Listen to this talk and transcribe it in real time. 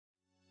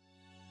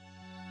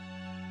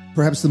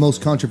Perhaps the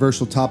most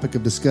controversial topic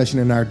of discussion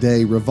in our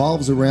day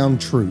revolves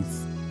around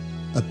truth.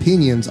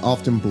 Opinions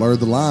often blur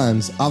the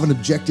lines of an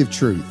objective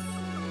truth.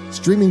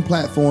 Streaming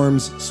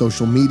platforms,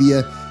 social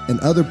media, and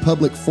other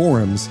public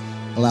forums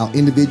allow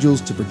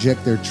individuals to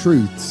project their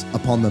truths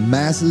upon the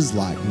masses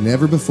like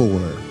never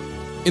before.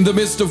 In the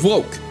midst of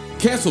woke,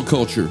 cancel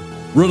culture,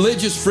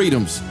 religious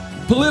freedoms,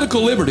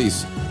 political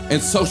liberties,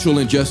 and social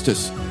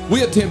injustice,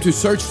 we attempt to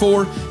search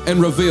for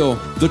and reveal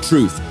the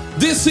truth.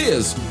 This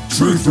is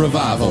Truth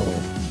Revival.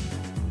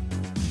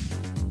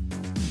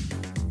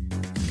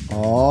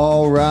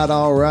 All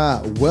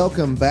right.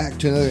 Welcome back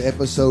to another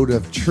episode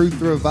of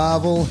Truth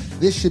Revival.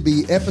 This should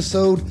be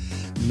episode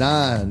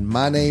 9.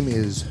 My name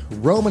is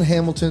Roman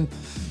Hamilton.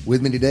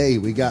 With me today,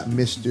 we got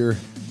Mr.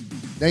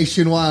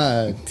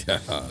 Nationwide.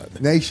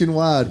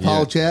 God.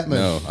 Paul Chapman.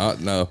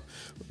 No.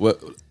 What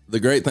the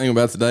great thing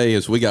about today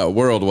is we got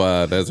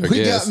Worldwide as our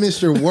guest. We got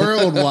Mr.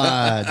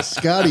 Worldwide,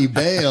 Scotty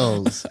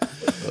Bales.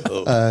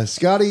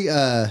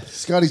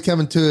 Scotty's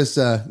coming to us.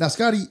 Now,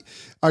 Scotty,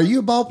 are you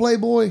a ball play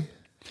boy?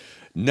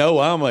 No,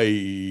 I'm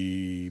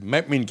a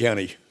McMinn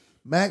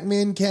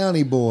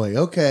County boy.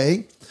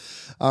 Okay.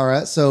 All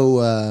right.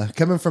 So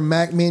coming from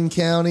McMinn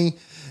County,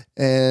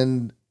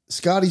 and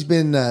Scotty's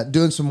been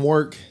doing some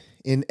work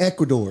in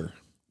Ecuador.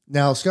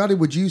 Now, Scotty,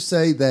 would you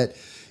say that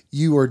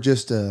you are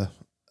just a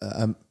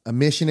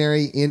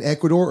missionary in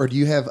Ecuador, or do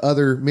you have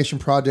other mission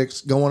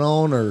projects going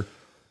on? Or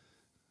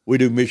we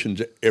do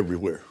missions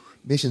everywhere.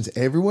 Missions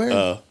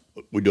everywhere?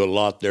 We do a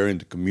lot there in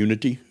the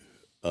community.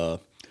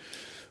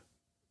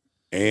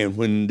 And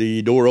when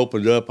the door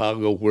opens up, I'll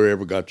go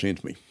wherever God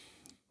sends me.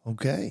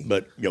 Okay.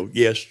 But,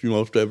 yes,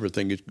 most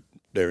everything is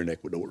there in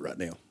Ecuador right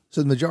now.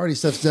 So the majority of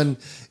stuff's done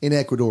in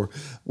Ecuador.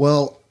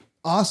 Well,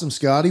 awesome,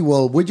 Scotty.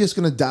 Well, we're just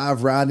going to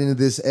dive right into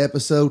this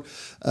episode.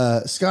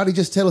 Scotty,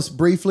 just tell us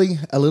briefly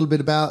a little bit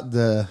about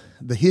the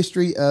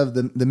history of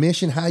the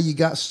mission, how you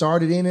got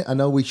started in it. I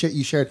know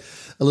you shared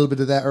a little bit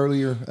of that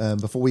earlier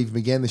before we even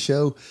began the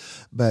show.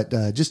 But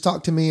just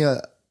talk to me,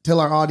 tell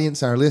our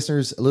audience, our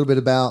listeners, a little bit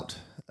about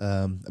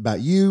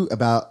you,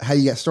 about how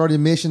you got started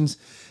in missions,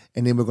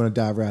 and then we're going to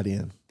dive right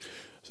in.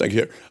 Thank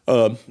you.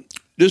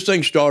 This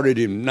thing started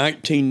in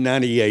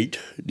 1998.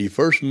 The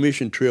first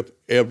mission trip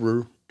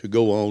ever to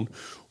go on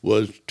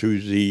was to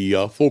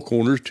the Four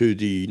Corners, to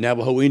the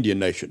Navajo Indian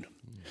Nation.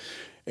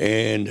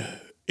 And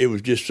it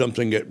was just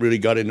something that really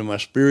got into my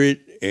spirit,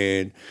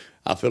 and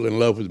I fell in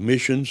love with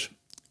missions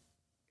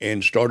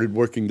and started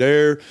working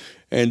there.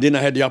 And then I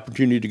had the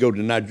opportunity to go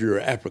to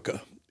Nigeria,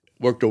 Africa.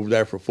 Worked over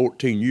there for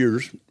 14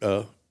 years,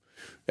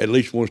 at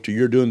least once a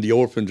year doing the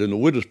orphans and the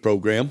widows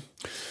program.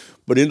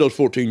 But in those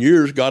 14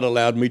 years, God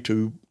allowed me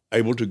to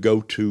able to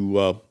go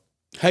to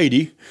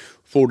Haiti,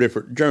 4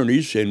 different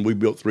journeys, and we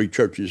built 3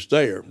 churches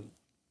there.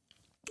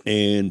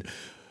 And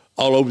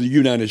all over the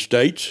United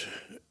States,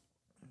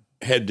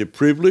 had the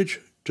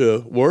privilege to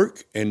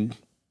work, and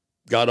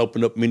God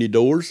opened up many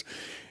doors.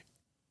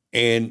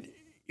 And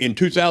in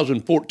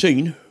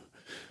 2014,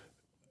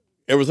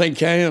 everything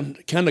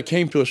kind of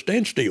came to a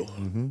standstill.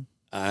 Mm-hmm.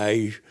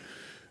 I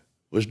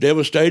was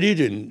devastated,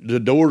 and the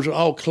doors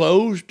all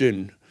closed,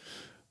 and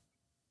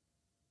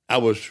I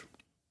was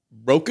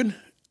broken.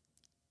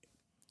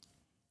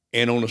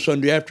 And on a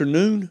Sunday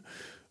afternoon,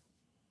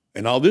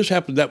 and all this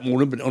happened that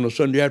morning, but on a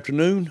Sunday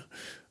afternoon,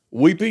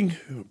 weeping,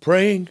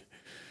 praying,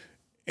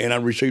 and I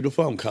received a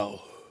phone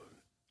call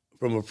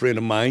from a friend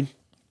of mine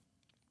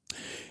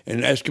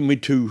and asking me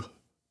to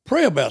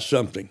pray about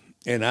something.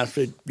 And I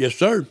said, yes,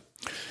 sir.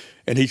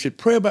 And he said,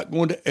 pray about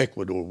going to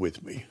Ecuador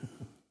with me.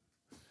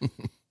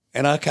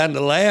 And I kind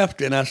of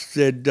laughed, and I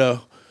said,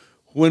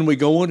 when we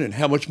going, and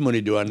how much money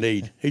do I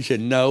need? He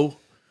said, no,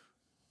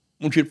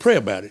 I want you to pray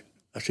about it.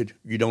 I said,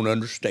 you don't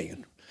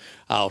understand.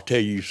 I'll tell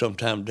you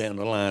sometime down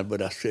the line,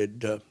 but I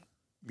said,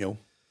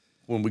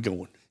 when we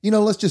going?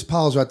 Let's just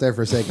pause right there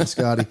for a second,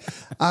 Scotty.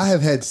 I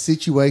have had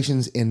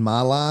situations in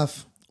my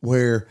life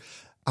where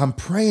I'm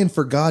praying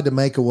for God to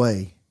make a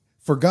way,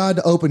 for God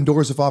to open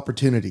doors of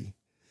opportunity.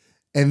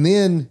 And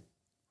then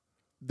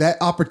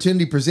that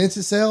opportunity presents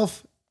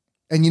itself,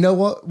 and you know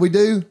what we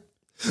do?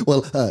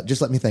 Well,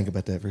 just let me think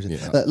about that for a second.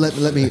 Yeah.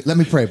 Let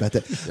me pray about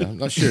that. Yeah, I'm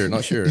not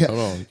sure. Yeah. Hold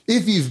on.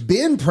 If you've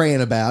been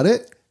praying about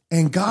it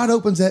and God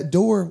opens that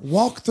door,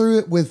 walk through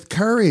it with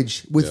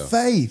courage, with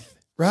faith,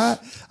 right?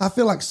 I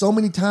feel like so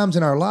many times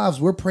in our lives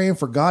we're praying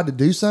for God to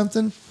do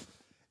something,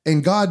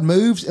 and God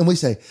moves, and we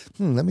say,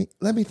 let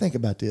me think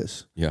about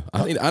this. Yeah,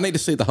 I need to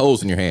see the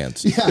holes in your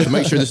hands to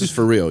make sure this is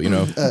for real.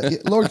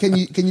 Lord, can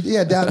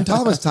you Doubting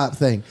Thomas type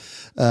thing.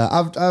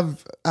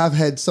 I've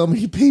had so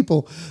many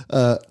people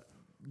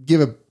give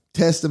a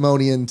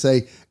testimony and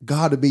say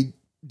God would be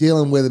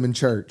dealing with them in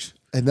church,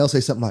 and they'll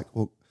say something like,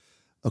 well,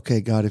 okay,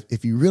 God,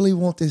 if you really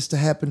want this to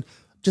happen,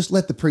 just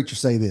let the preacher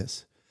say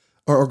this,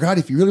 or God,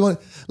 if you really want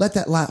it, let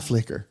that light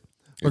flicker.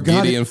 Or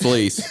Gideon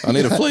fleece. I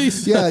need a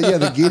fleece.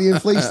 The Gideon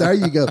fleece. There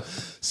you go.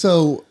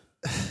 So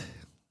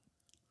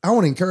I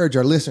want to encourage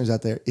our listeners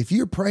out there. If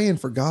you're praying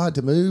for God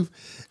to move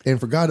and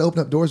for God to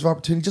open up doors of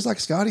opportunity, just like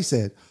Scotty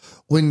said,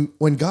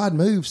 when God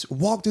moves,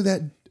 walk through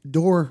that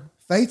door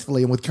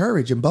faithfully and with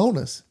courage and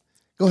boldness.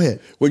 Go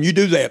ahead. When you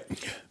do that,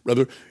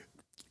 brother,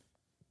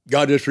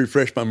 God just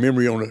refreshed my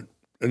memory on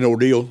an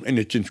ordeal, and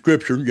it's in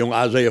Scripture,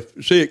 Isaiah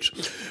 6.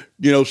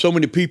 So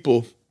many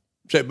people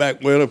sit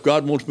back, well, if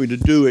God wants me to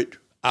do it,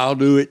 I'll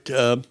do it.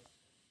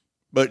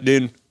 But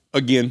then,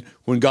 again,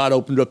 when God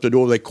opens up the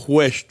door, they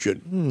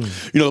question.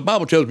 The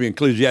Bible tells me in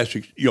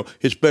Ecclesiastes,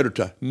 it's better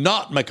to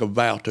not make a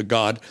vow to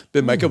God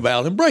than make a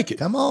vow and break it.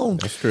 Come on.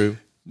 That's true.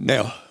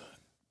 Now,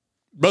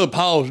 Brother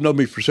Paul's known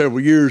me for several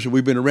years, and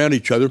we've been around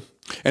each other,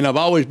 and I've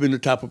always been the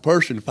type of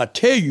person, if I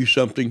tell you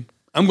something,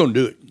 I'm going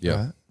to do it. Yeah.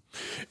 Right.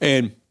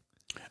 And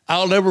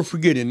I'll never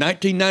forget, in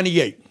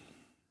 1998,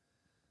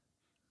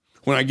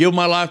 when I gave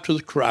my life to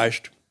the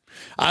Christ,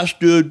 I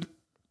stood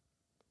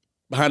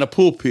behind a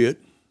pulpit,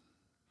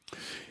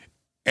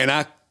 and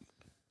I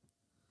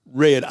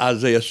read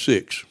Isaiah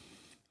 6.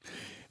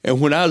 And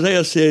when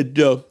Isaiah said,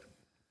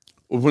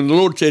 when the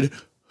Lord said,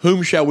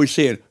 whom shall we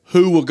send?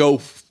 Who will go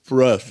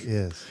for us?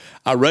 Yes.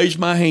 I raised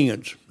my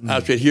hands.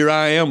 I said, here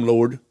I am,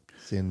 Lord.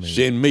 Send me.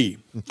 Send me.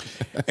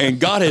 And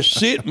God has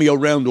sent me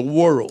around the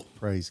world.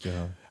 Praise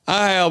God.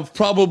 I have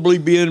probably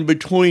been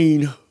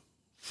between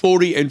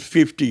 40 and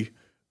 50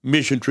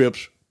 mission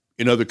trips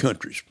in other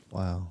countries.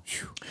 Wow.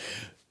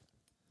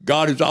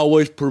 God has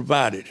always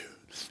provided.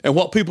 And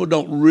what people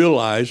don't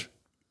realize,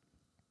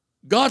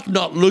 God's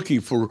not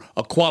looking for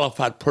a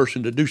qualified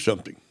person to do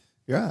something.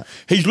 Yeah.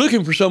 He's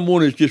looking for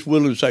someone that's just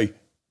willing to say,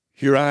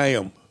 here I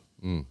am.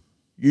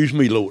 Use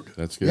me, Lord.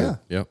 That's good. Yeah.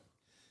 Yep.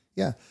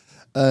 Yeah.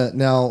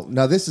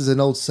 Now this is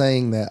an old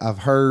saying that I've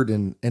heard,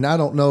 and I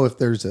don't know if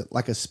there's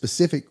a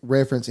specific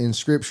reference in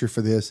Scripture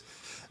for this,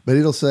 but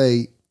it'll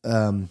say,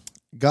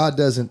 God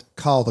doesn't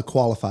call the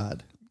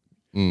qualified.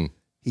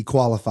 He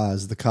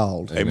qualifies the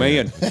called.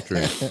 Amen. That's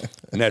true.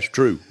 And that's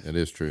true. It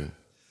is true.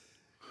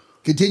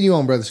 Continue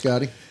on, Brother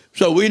Scotty.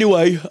 So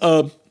anyway,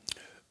 I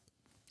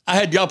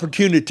had the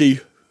opportunity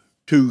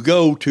to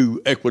go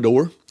to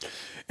Ecuador,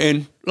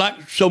 and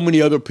like so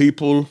many other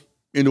people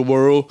in the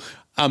world,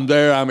 I'm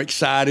there, I'm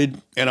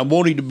excited, and I'm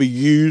wanting to be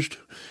used,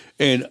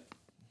 and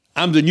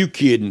I'm the new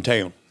kid in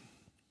town.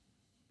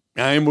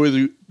 I'm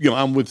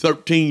with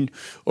 13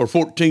 or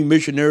 14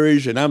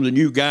 missionaries, and I'm the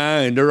new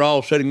guy, and they're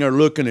all sitting there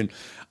looking, and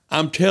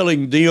I'm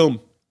telling them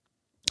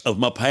of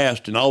my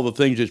past and all the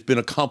things that's been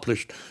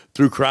accomplished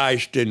through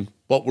Christ and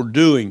what we're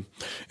doing.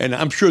 And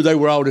I'm sure they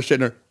were all just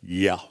sitting there,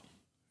 yeah.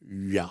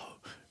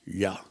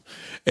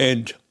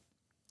 And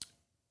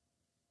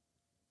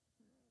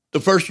the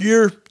first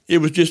year, it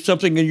was just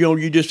something, and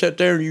you just sat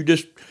there and you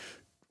just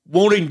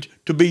wanting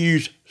to be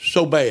used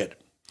so bad.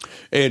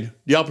 And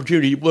the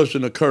opportunity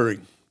wasn't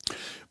occurring.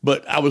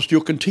 But I was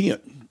still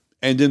content.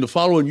 And then the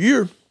following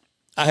year,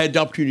 I had the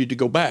opportunity to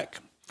go back.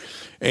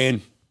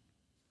 And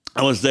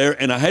I was there,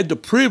 and I had the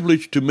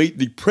privilege to meet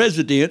the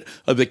president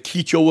of the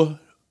Quechua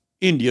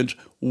Indians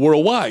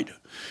worldwide.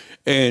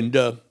 And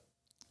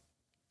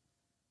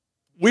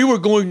we were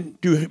going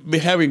to be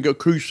having a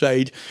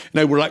crusade, and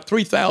there were like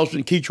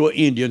 3,000 Quechua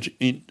Indians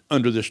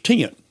under this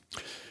tent.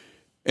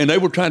 And they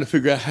were trying to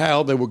figure out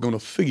how they were going to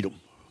feed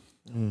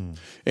them.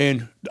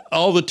 And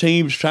all the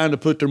teams trying to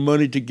put their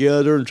money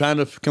together and trying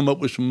to come up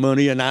with some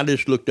money. And I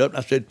just looked up and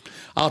I said,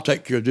 I'll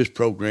take care of this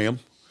program.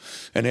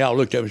 And they all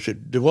looked at me and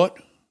said, do what?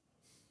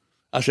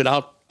 I said,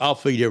 I'll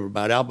feed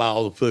everybody. I'll buy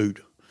all the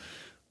food.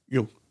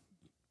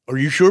 Are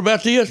you sure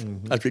about this?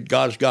 I said,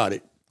 God's got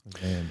it.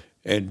 Amen.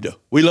 And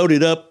we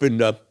loaded up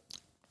and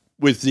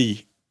with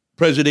the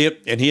president,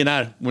 and he and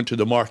I went to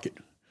the market.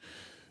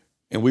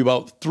 And we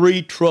bought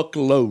 3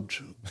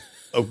 truckloads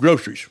of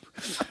groceries.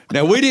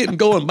 Now, we didn't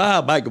go and buy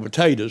a bag of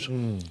potatoes.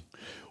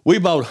 We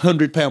bought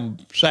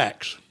 100-pound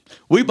sacks.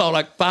 We bought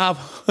like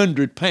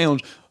 500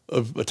 pounds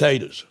of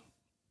potatoes.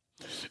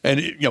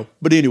 And,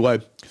 but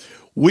anyway,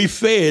 we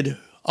fed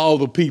all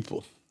the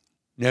people.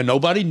 Now,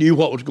 nobody knew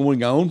what was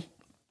going on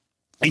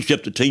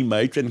except the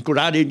teammates. And, of course,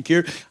 I didn't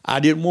care.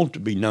 I didn't want to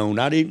be known.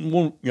 I didn't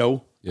want,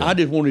 I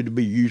just wanted to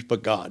be used by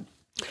God.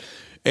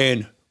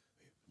 And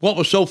what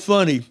was so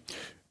funny,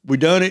 we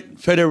done it,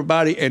 fed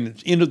everybody, and at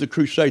the end of the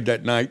crusade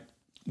that night,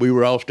 we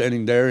were all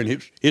standing there,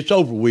 and it's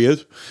over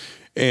with.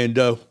 And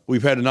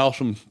we've had an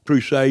awesome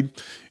crusade,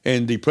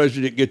 and the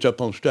president gets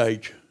up on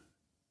stage.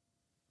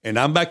 And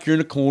I'm back here in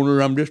the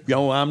corner. I'm just,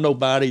 I'm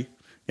nobody.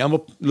 I'm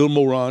a little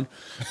moron.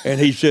 And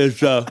he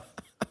says,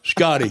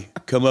 Scotty,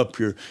 come up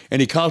here. And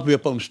he calls me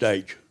up on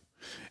stage.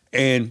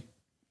 And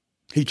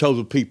he told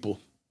the people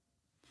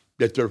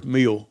that their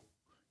meal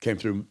came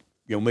through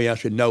me. I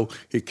said, no,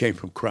 it came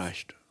from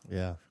Christ.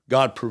 Yeah.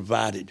 God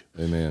provided.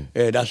 Amen.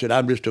 And I said,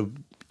 I'm just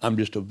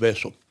a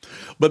vessel.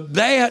 But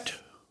that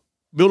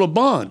built a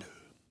bond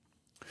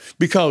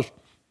because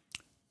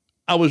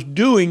I was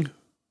doing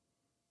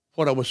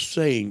what I was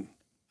saying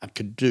I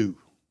could do.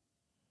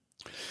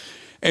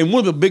 And one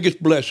of the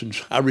biggest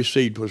blessings I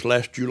received was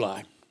last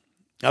July.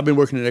 I've been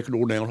working in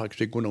Ecuador now, like I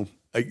said, going on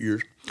 8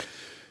 years.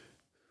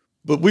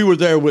 But we were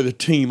there with a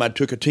team. I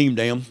took a team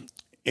down,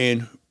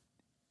 and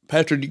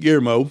Pastor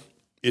Guillermo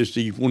is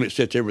the one that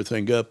sets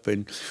everything up,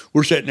 and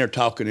we're sitting there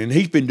talking, and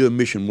he's been doing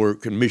mission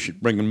work and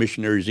bringing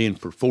missionaries in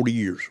for 40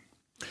 years.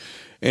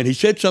 And he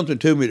said something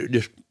to me that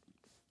just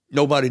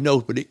nobody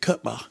knows, but it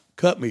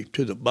cut me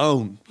to the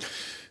bone.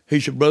 He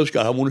said, Brother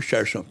Scott, I want to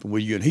share something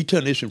with you. And he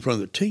told this in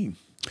front of the team.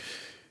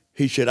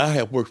 He said, I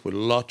have worked with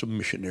lots of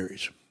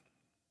missionaries.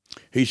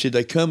 He said,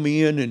 they come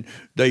in and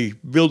they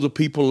build the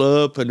people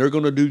up, and they're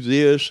going to do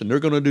this and they're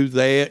going to do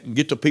that and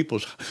get the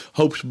people's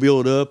hopes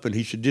built up. And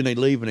he said, then they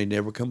leave and they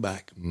never come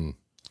back. Mm.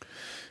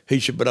 He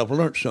said, but I've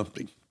learned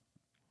something.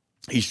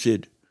 He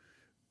said,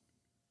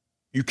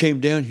 you came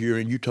down here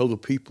and you told the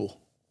people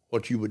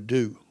what you would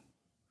do,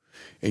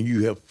 and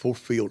you have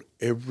fulfilled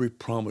every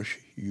promise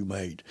you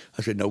made.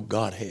 I said, no,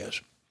 God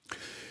has.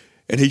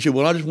 And he said,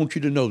 well, I just want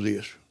you to know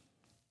this.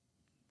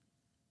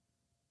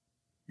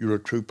 You're a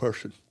true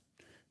person.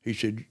 He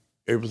said,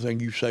 everything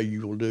you say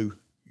you will do,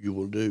 you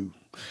will do.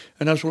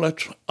 And I said, well,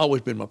 that's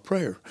always been my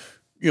prayer,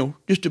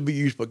 just to be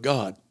used by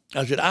God.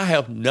 I said, I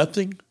have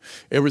nothing.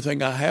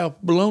 Everything I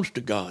have belongs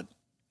to God.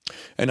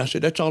 And I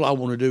said, that's all I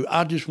want to do.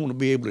 I just want to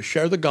be able to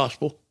share the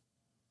gospel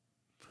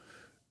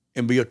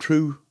and be a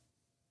true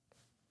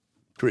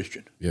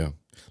Christian. Yeah.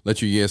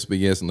 Let your yes be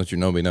yes and let your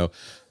no be no.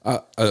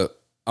 I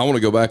want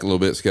to go back a little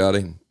bit,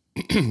 Scotty,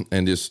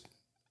 and just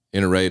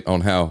iterate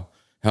on how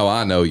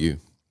I know you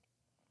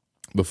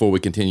before we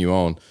continue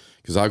on,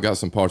 because I've got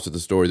some parts of the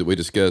story that we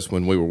discussed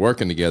when we were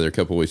working together a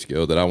couple of weeks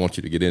ago that I want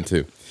you to get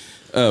into.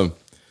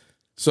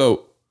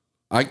 So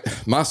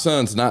my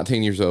son's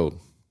 19 years old.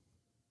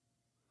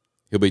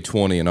 He'll be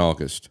 20 in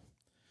August.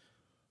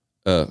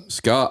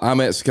 I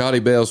met Scotty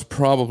Bells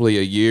probably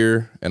a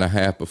year and a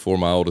half before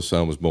my oldest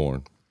son was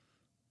born.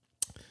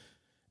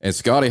 And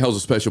Scotty holds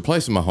a special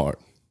place in my heart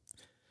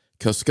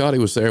because Scotty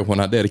was there when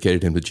I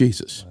dedicated him to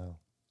Jesus. Wow.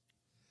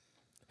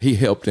 He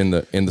helped in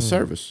the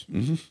service.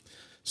 Mm-hmm.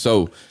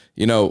 So,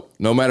 no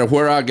matter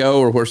where I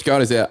go or where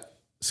Scotty's at,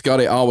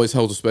 Scotty always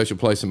holds a special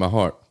place in my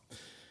heart.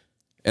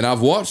 And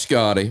I've watched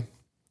Scotty,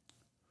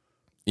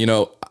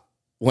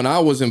 when I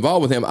was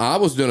involved with him, I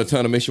was doing a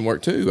ton of mission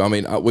work too. I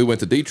mean, we went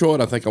to Detroit.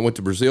 I think I went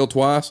to Brazil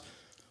twice.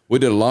 We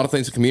did a lot of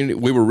things in the community.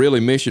 We were really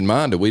mission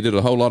minded. We did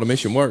a whole lot of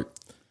mission work.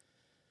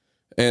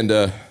 And,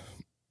 but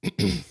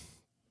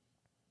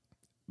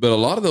a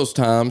lot of those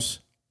times,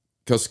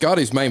 because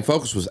Scotty's main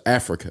focus was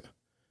Africa.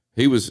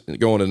 He was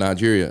going to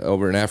Nigeria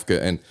over in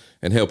Africa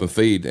and helping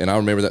feed. And I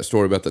remember that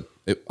story about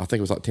I think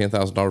it was like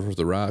 $10,000 worth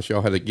of rice.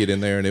 Y'all had to get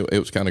in there, and it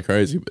was kind of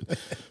crazy.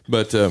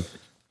 But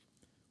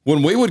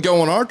when we would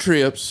go on our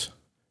trips,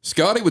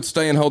 Scotty would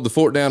stay and hold the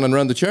fort down and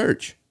run the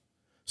church.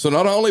 So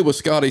not only was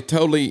Scotty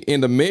totally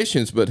into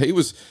missions, but he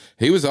was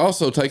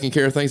also taking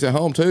care of things at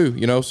home too,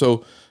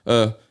 So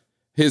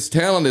his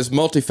talent is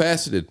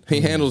multifaceted. He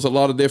handles a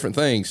lot of different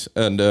things.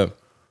 And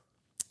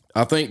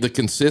I think the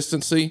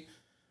consistency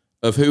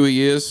of who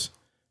he is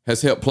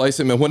has helped place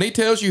him. And when he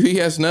tells you he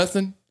has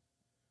nothing,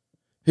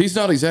 he's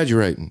not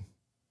exaggerating.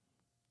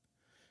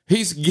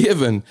 He's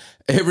given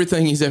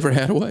everything he's ever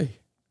had away.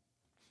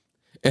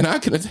 And I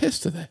can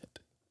attest to that.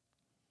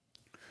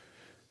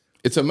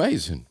 It's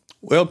amazing.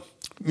 Well,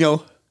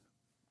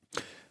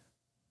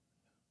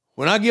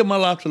 when I gave my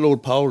life to the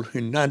Lord, Paul,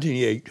 in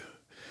 1988,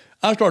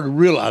 I started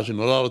realizing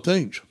a lot of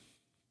things.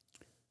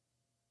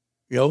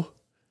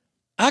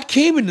 I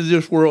came into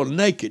this world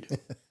naked.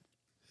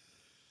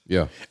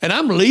 Yeah. And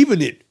I'm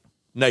leaving it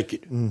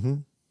naked. Mm-hmm.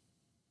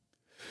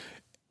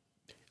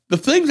 The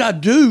things I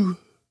do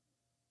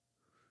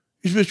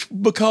is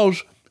just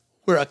because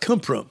where I come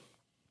from.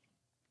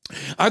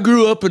 I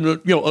grew up in a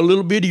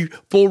little bitty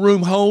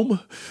 4-room home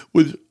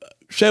with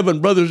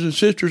 7 brothers and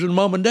sisters and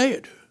mom and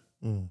dad.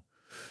 Mm.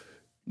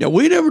 Now,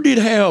 we never did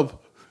have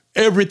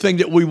everything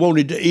that we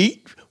wanted to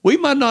eat. We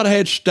might not have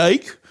had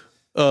steak,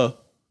 but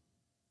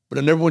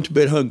I never went to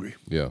bed hungry.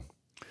 Yeah.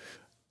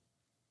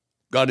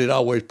 God had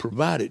always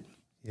provided.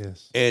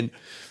 Yes. And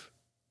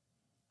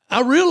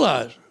I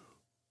realized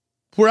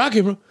where I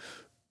came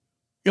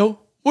from,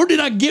 where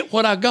did I get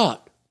what I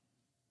got?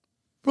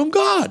 From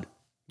God.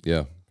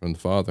 Yeah, from the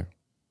Father.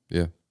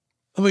 Yeah.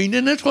 I mean,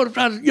 and that's what I'm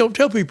trying to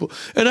tell people.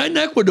 And in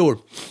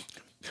Ecuador,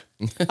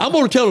 I'm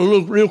going to tell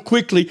it real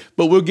quickly,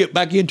 but we'll get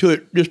back into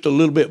it just a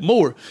little bit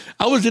more.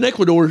 I was in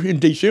Ecuador in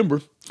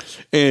December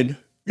and,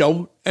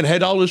 and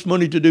had all this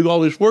money to do all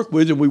this work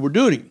with, and we were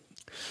doing it.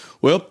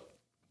 Well,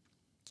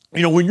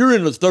 when you're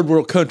in a third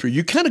world country,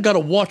 you kind of got to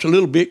watch a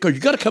little bit because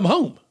you got to come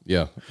home.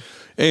 Yeah.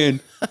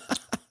 And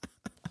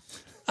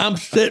I'm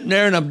sitting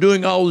there and I'm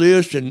doing all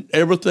this and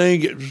everything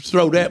gets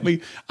thrown at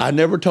me. I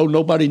never told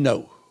nobody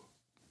no.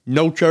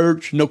 No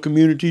church, no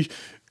communities.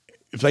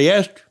 If they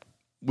asked,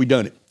 we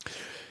done it.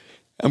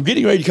 I'm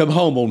getting ready to come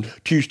home on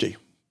Tuesday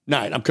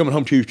night. I'm coming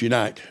home Tuesday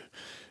night.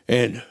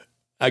 And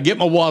I get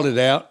my wallet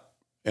out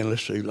and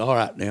let's see. All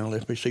right, now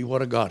let me see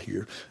what I got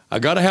here. I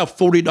got to have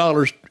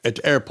 $40 at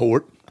the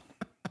airport.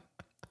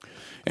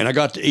 And I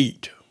got to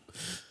eat.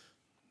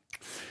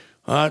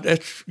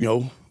 That's,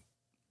 and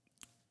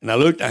I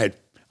looked, I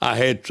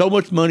had so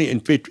much money in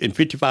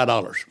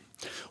 $55.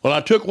 Well, I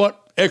took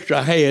what extra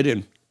I had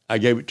and I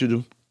gave it to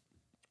the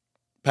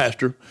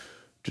pastor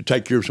to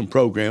take care of some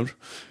programs.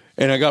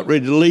 And I got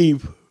ready to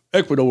leave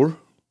Ecuador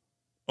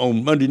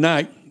on Monday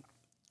night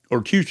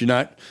or Tuesday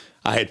night.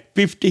 I had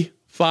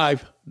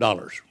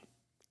 $55.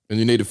 And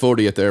you needed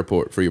 40 at the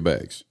airport for your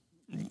bags.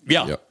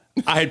 Yeah. Yep.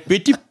 I had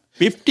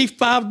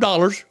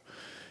 $55.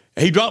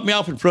 He dropped me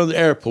off in front of the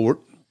airport.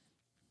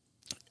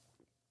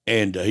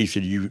 And he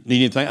said, you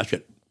need anything? I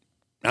said,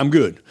 I'm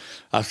good.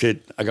 I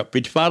said, I got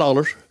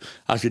 $55.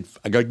 I said,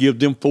 I got to give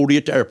them 40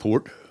 at the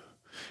airport.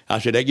 I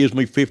said, that gives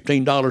me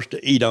 $15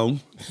 to eat on.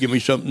 Give me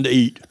something to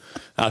eat.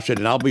 I said,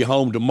 and I'll be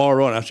home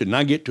tomorrow. And I said, and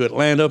I get to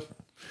Atlanta,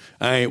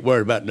 I ain't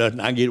worried about nothing.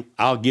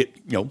 I'll get,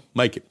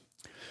 make it.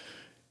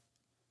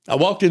 I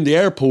walked in the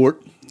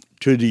airport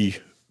to the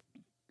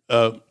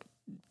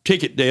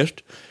ticket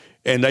desk,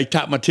 and they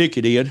typed my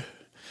ticket in.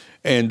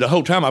 And the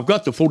whole time I've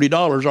got the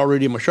 $40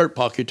 already in my shirt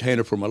pocket to hand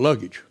her for my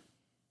luggage.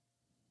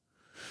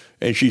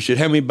 And she said,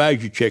 how many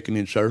bags you checking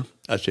in, sir?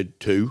 I said,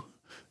 2.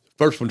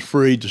 First one's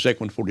free, the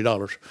second one's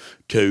 $40.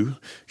 2.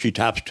 She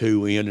types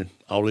 2 in and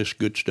all this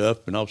good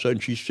stuff. And all of a sudden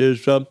she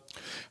says,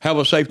 have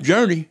a safe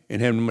journey,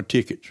 and hand me my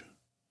tickets.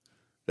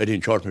 They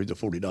didn't charge me the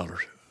 $40.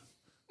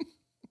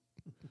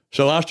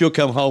 So I still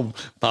come home,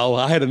 Paul.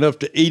 I had enough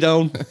to eat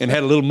on and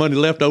had a little money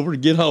left over to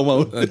get home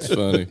on. That's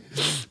funny.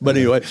 But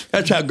anyway,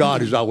 that's how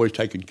God has always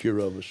taken care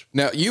of us.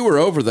 Now, you were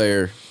over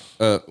there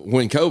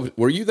when COVID,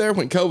 were you there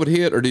when COVID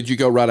hit, or did you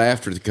go right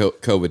after the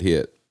COVID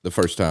hit the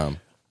first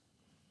time?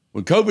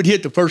 When COVID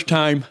hit the first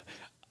time,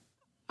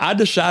 I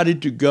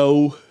decided to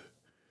go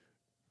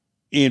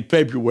in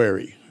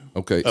February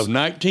of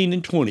 19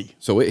 and 20.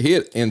 So it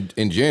hit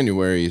in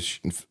January.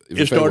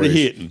 It started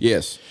hitting.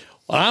 Yes.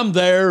 Well, I'm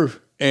there,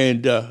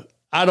 and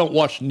I don't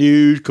watch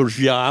news because,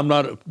 I'm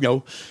not,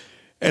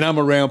 and I'm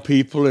around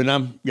people, and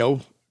I'm,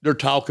 they're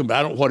talking, but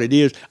I don't know what it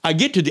is. I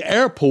get to the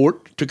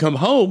airport to come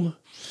home,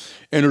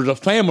 and there's a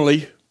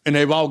family, and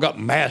they've all got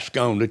masks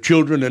on, the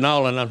children and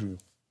all, and I'm,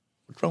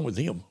 what's wrong with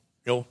them?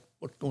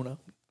 What's going on?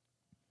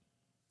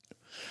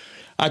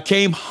 I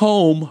came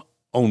home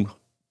on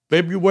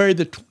February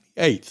the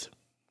 28th.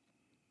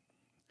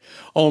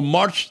 On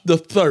March the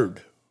 3rd,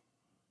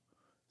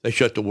 they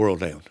shut the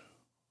world down.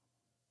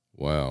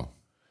 Wow.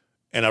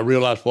 And I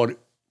realized what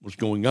was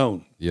going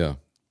on. Yeah.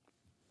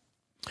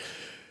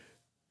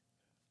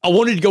 I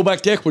wanted to go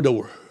back to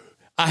Ecuador.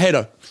 I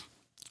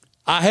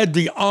had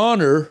the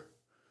honor.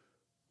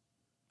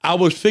 I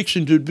was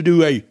fixing to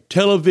do a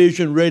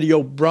television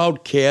radio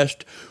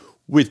broadcast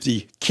with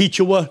the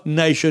Quechua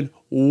Nation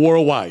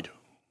worldwide.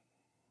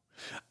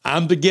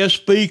 I'm the guest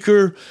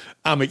speaker.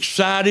 I'm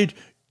excited.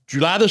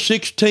 July the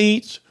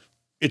 16th,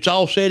 it's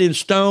all set in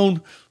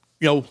stone.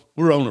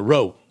 We're on the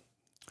road.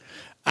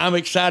 I'm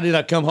excited.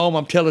 I come home,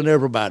 I'm telling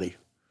everybody.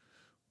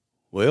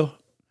 Well,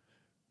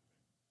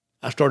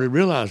 I started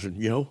realizing,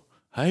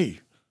 hey,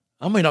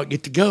 I may not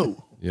get to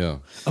go. Yeah.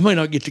 I may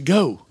not get to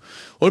go.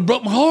 Well, it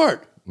broke my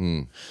heart.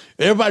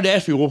 Everybody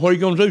asked me, well, what are you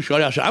going to do,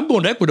 Scotty? I said, I'm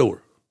going to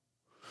Ecuador.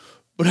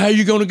 But how are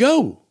you going to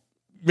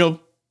go?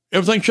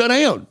 Everything shut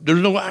down. There's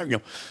no,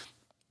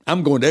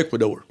 I'm going to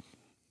Ecuador.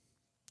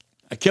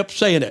 I kept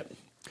saying that.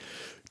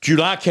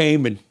 July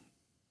came and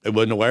there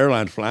wasn't no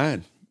airlines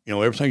flying.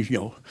 Everything's,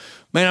 man,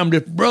 I'm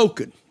just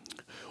broken.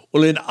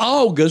 Well, in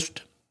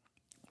August,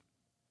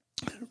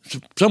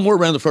 somewhere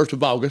around the 1st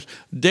of August,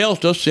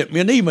 Delta sent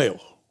me an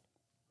email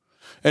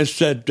and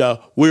said,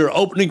 we're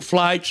opening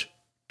flights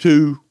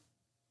to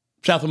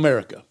South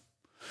America.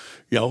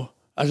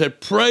 I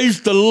said,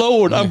 praise the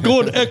Lord, I'm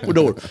going to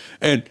Ecuador.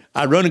 And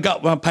I run and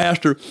got my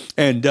pastor,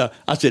 and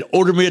I said,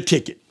 order me a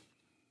ticket.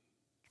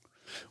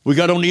 We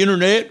got on the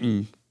internet,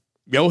 and,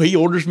 he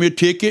orders me a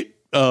ticket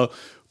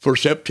for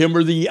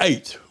September the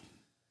 8th.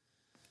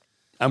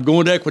 I'm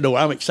going to Ecuador.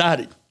 I'm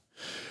excited.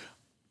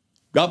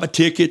 Got my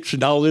tickets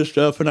and all this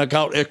stuff, and I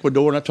called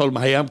Ecuador, and I told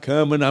them, hey, I'm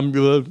coming.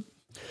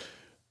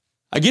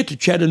 I get to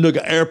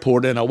Chattanooga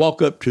Airport, and I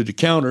walk up to the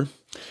counter,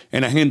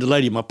 and I hand the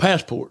lady my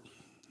passport.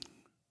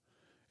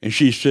 And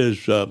she says,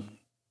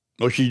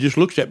 she just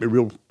looks at me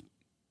real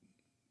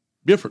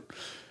different.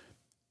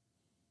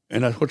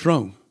 And I said, what's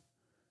wrong?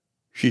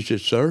 She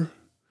said, sir,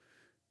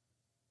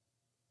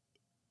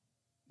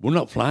 we're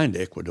not flying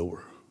to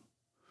Ecuador.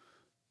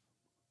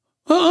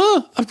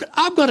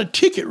 I've got a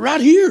ticket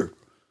right here.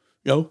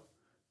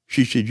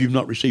 She said, you've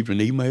not received an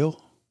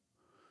email?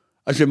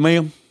 I said,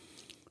 ma'am,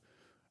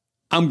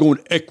 I'm going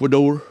to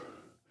Ecuador.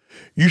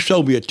 You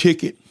sold me a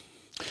ticket.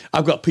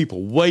 I've got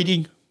people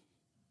waiting.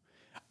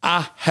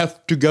 I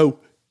have to go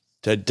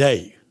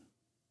today.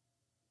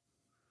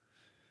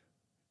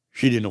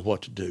 She didn't know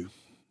what to do.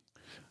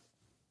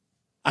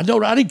 I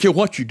didn't care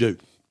what you do.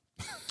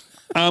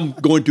 I'm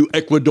going to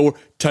Ecuador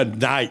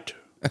tonight.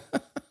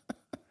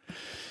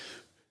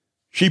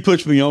 She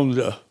puts me on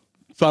the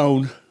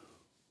phone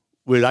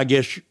with, I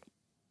guess,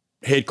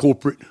 head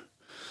corporate.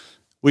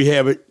 We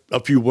have a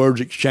few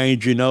words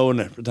exchanged, and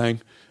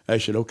everything. I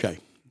said, okay,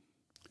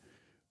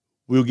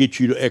 we'll get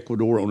you to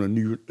Ecuador on a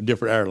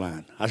different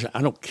airline. I said,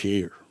 I don't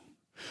care.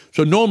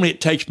 So normally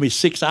it takes me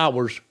 6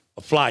 hours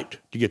a flight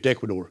to get to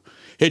Ecuador.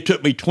 It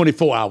took me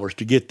 24 hours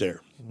to get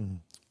there.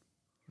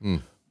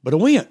 But I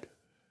went.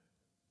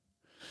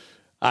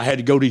 I had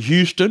to go to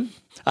Houston.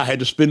 I had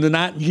to spend the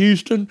night in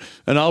Houston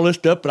and all this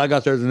stuff, but I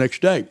got there the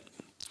next day.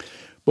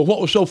 But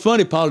what was so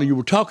funny, Paul, you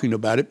were talking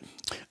about it,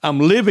 I'm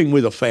living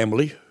with a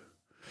family,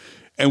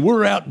 and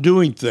we're out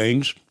doing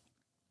things,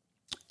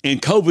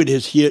 and COVID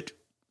has hit,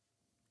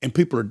 and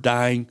people are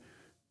dying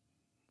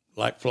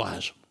like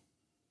flies.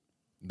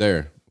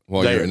 There,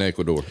 while you're in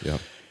Ecuador, yeah.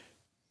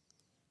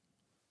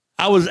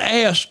 I was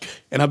asked,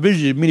 and I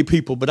visited many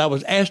people, but I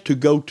was asked to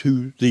go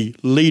to the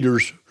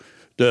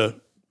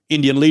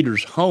Indian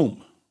leader's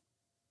home.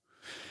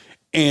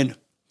 And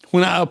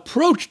when I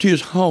approached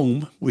his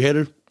home, we had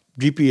a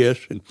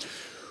GPS, and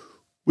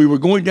we were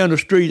going down the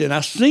street, and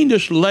I seen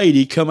this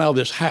lady come out of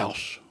this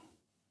house.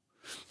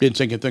 Didn't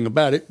think anything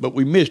about it, but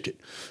we missed it.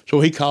 So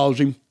he calls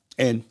him,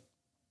 and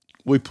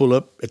we pull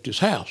up at this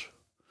house.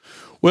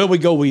 Well, we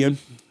go in,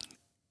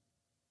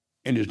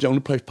 and it's the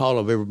only place, Paul,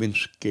 I've ever been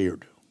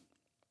scared.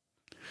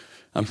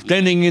 I'm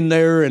standing in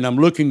there, and I'm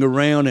looking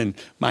around, and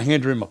my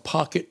hands are in my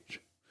pockets.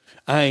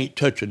 I ain't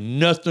touching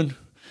nothing.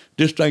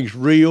 This thing's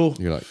real.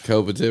 You're like,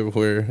 COVID's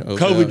everywhere. Oh,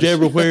 COVID's gosh.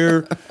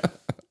 everywhere.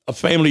 A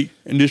family,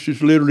 and this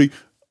is literally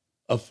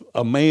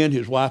a man,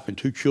 his wife, and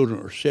 2 children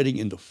are sitting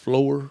in the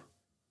floor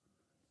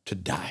to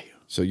die.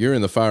 So you're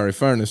in the fiery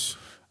furnace.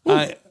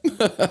 I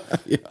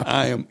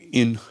am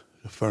in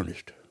the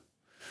furnace.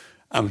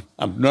 I'm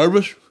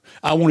nervous.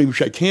 I won't even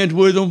shake hands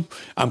with them.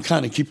 I'm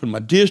kind of keeping my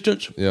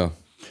distance. Yeah.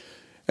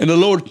 And the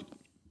Lord,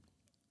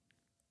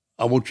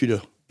 I want you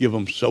to give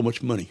them so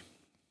much money.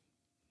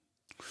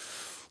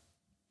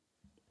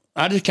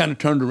 I just kind of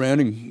turned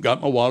around and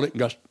got my wallet and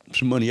got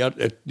some money out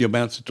at the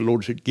amounts that the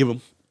Lord said give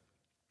them.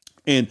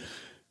 And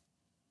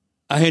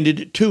I handed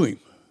it to him.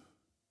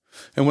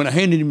 And when I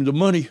handed him the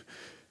money,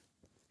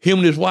 him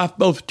and his wife,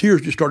 both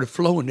tears just started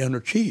flowing down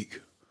their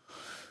cheek.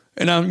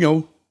 And I'm,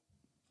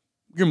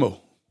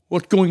 Guillermo,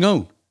 what's going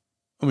on?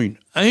 I mean,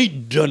 I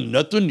ain't done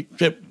nothing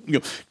except,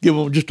 give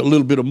them just a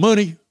little bit of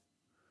money.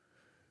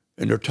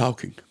 And they're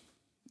talking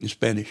in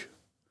Spanish,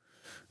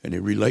 and they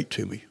relate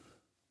to me.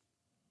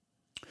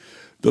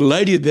 The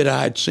lady that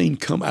I had seen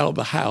come out of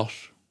the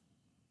house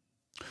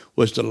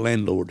was the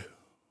landlord.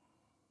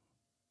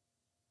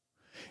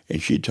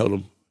 And she told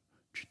them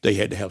they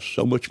had to have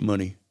so much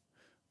money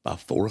by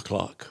 4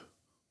 o'clock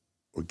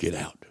or get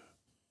out.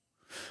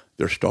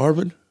 They're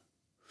starving.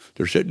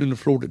 They're sitting on the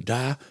floor to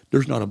die.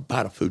 There's not a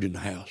bite of food in the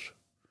house.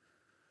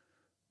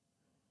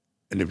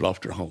 And they've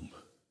lost their home.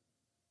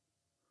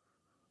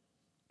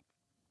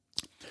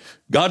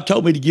 God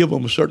told me to give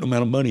them a certain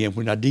amount of money, and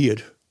when I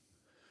did,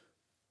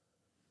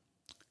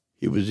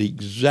 it was the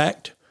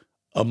exact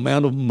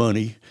amount of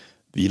money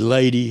the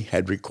lady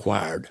had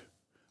required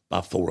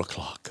by 4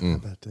 o'clock. How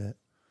about that?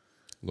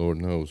 Lord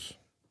knows.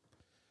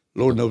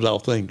 Lord knows all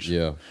things.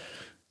 Yeah.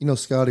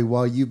 Scotty,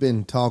 while you've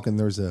been talking,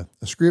 there's a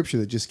scripture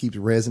that just keeps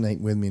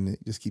resonating with me, and it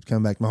just keeps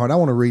coming back to my heart. I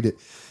want to read it.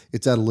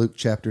 It's out of Luke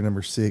chapter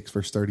number 6,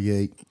 verse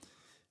 38. It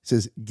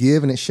says,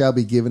 "Give, and it shall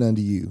be given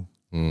unto you.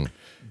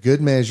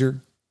 Good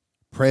measure,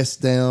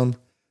 pressed down,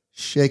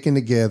 shaken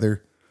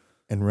together,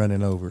 and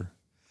running over,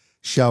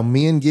 shall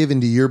men give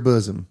into your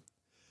bosom.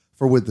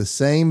 For with the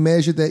same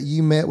measure that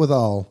you met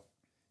withal,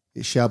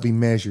 it shall be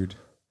measured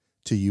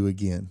to you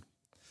again."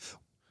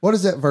 What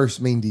does that verse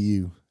mean to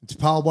you?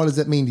 Paul, what does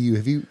that mean to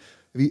you?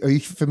 Are you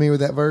familiar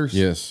with that verse?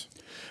 Yes.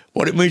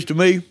 What it means to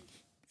me,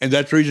 and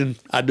that's the reason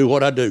I do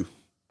what I do,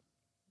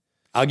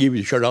 I'll give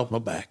you the shirt off my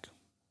back.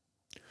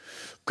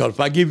 Because if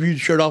I give you the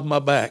shirt off my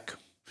back,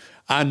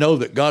 I know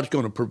that God's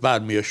going to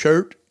provide me a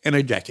shirt and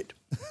a jacket.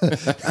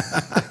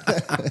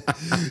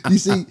 You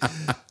see,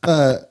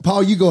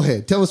 Paul, you go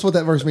ahead. Tell us what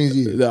that verse means to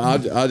you.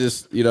 I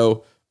just,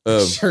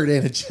 Shirt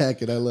and a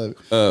jacket. I love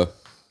it.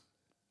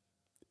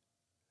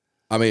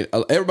 I mean,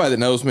 everybody that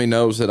knows me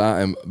knows that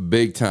I am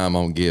big time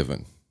on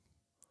giving.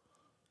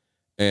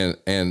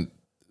 And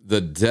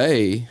the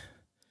day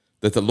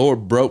that the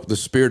Lord broke the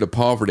spirit of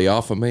poverty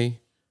off of me,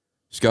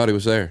 Scotty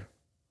was there.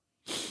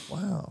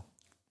 Wow.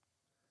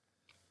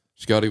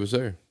 Scotty was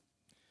there.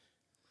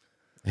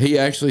 He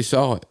actually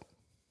saw it.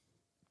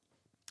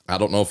 I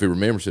don't know if he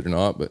remembers it or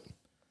not, but,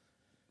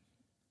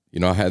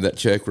 I had that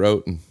check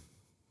wrote, and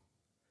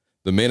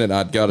the minute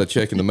I'd got a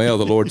check in the mail,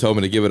 the Lord told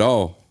me to give it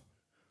all.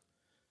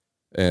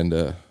 And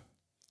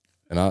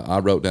I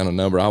wrote down a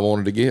number I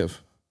wanted to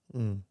give.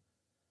 And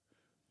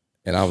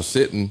I was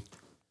sitting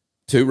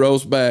 2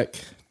 rows back,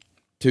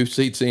 2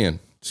 seats in.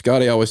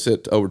 Scotty always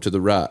sat over to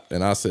the right,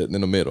 and I sat in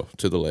the middle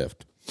to the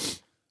left.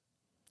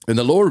 And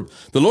the Lord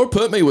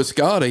put me with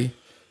Scotty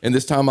in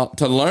this time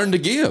to learn to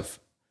give.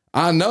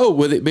 I know,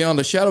 with it beyond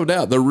a shadow of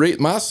doubt,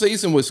 my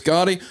season with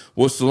Scotty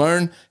was to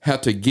learn how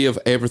to give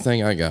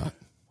everything I got.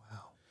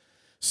 Wow.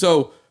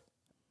 So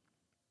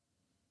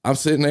I'm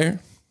sitting there,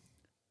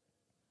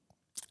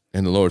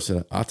 and the Lord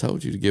said, "I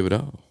told you to give it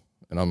all."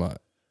 And I'm like,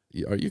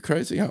 "Are you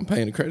crazy? I'm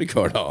paying a credit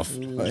card off.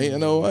 Ain't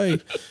no way.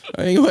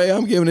 Ain't way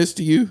I'm giving this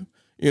to you,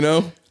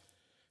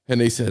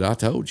 And he said, "I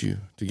told you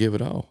to give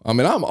it all." I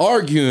mean, I'm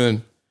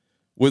arguing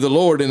with the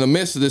Lord in the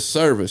midst of this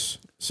service.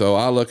 So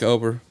I look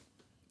over,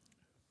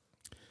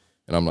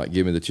 and I'm like,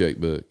 "Give me the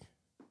checkbook."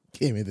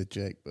 Give me the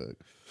checkbook.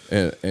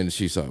 And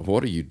she's like,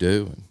 "What are you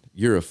doing?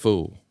 You're a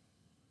fool."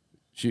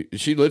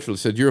 She literally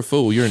said, "You're a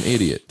fool. You're an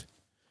idiot."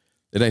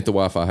 It ain't the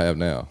wife I have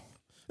now.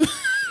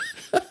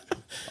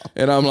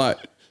 And I'm like,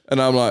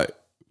 of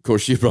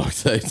course, she probably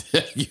say,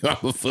 I'm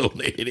a fool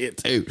and an idiot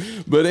too.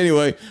 But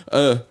anyway,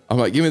 I'm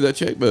like, give me that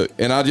checkbook.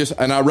 And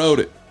I wrote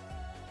it.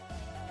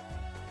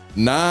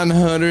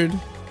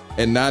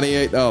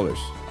 $998.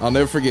 I'll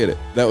never forget it.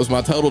 That was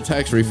my total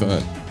tax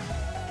refund.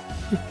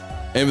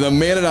 And the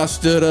minute I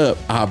stood up,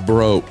 I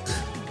broke.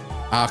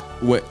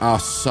 I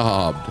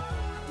sobbed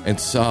and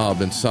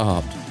sobbed and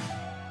sobbed.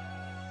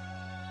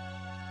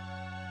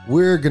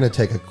 We're going to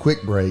take a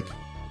quick break.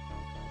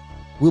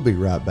 We'll be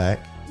right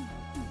back.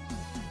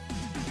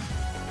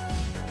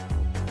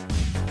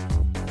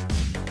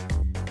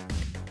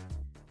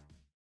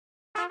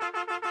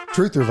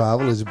 Truth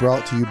Revival is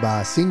brought to you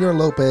by Senor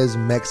Lopez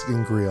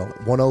Mexican Grill,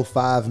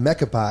 105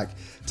 Mecca Pike,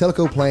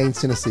 Tellico Plains,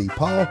 Tennessee.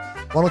 Paul,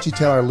 why don't you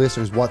tell our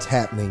listeners what's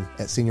happening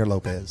at Senor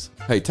Lopez?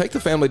 Hey, take the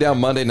family down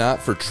Monday night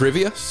for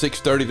trivia,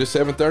 6:30 to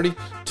 7:30.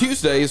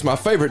 Tuesday is my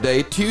favorite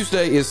day.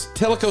 Tuesday is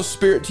Tellico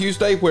Spirit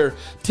Tuesday, where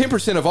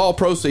 10% of all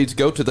proceeds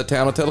go to the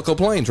town of Tellico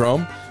Plains,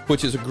 Rome,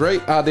 which is a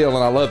great idea, and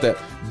I love that.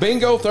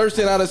 Bingo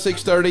Thursday night at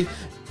 6:30.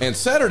 And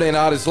Saturday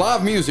night is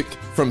live music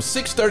from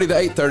 6:30 to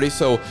 8:30.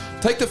 So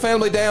take the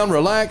family down,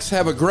 relax,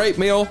 have a great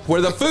meal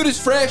where the food is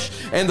fresh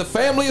and the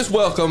family is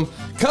welcome.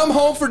 Come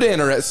home for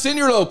dinner at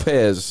Senor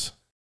Lopez.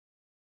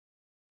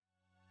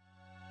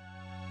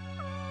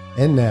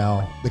 And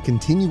now, the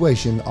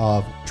continuation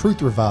of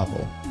Truth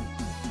Revival.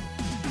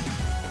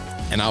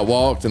 And I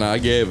walked and I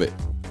gave it.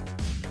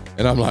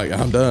 And I'm like,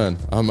 I'm done.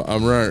 I'm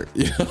running.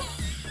 You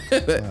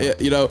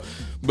know,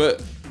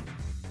 but,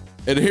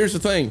 and here's the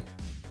thing.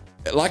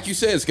 Like you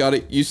said,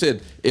 Scotty, you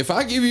said, if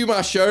I give you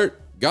my shirt,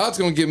 God's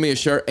going to give me a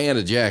shirt and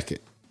a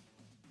jacket.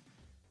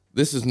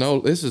 This is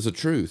a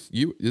truth.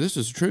 This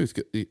is the truth.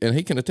 And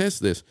he can attest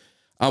to this.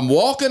 I'm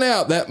walking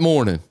out that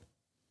morning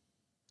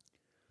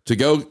to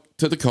go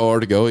to the car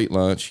to go eat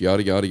lunch,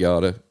 yada, yada,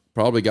 yada.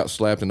 Probably got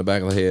slapped in the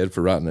back of the head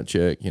for writing that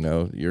check. You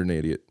know, you're an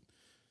idiot.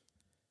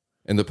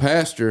 And the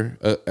pastor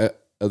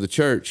of the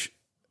church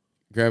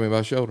grabbed me by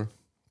the shoulder.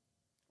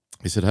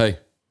 He said, hey,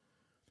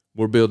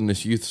 we're building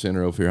this youth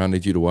center over here. I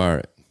need you to wire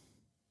it.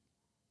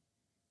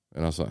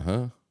 And I was like,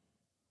 huh?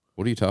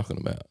 What are you talking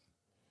about?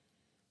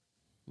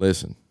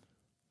 Listen,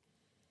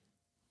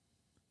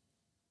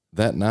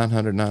 that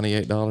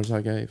 $998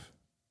 I gave,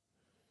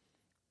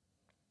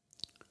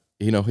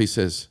 you know, he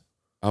says,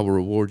 I will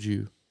reward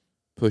you,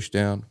 pushed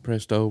down,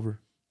 pressed over.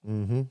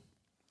 Mm-hmm.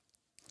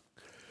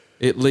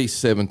 At least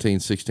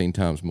 17, 16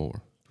 times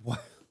more.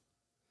 What?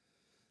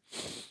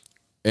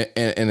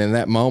 And in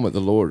that moment, the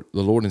Lord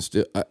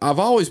instilled. I've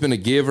always been a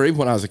giver, even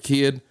when I was a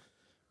kid,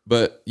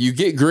 but you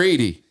get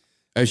greedy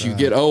as you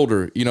get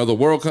older. You know, the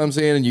world comes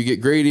in and you get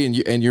greedy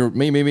and you're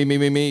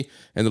me.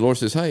 And the Lord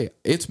says, hey,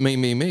 it's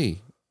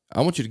me.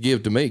 I want you to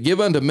give to me.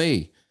 Give unto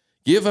me.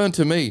 Give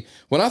unto me.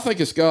 When I think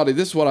of Scotty,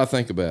 this is what I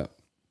think about.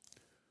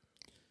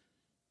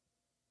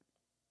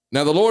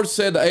 Now, the Lord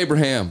said to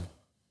Abraham,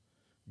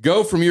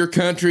 go from your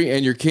country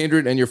and your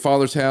kindred and your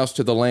father's house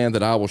to the land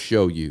that I will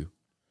show you.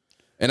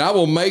 And I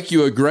will make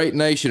you a great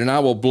nation, and I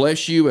will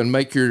bless you and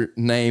make your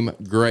name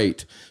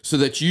great, so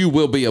that you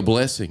will be a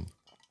blessing.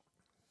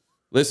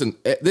 Listen,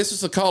 this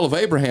is the call of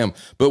Abraham,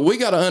 but we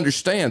got to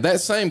understand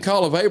that same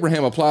call of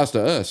Abraham applies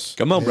to us.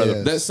 Come on, brother.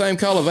 Yes. That same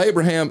call of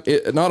Abraham,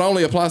 it not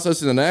only applies to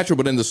us in the natural,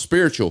 but in the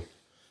spiritual.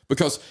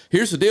 Because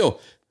here's the deal.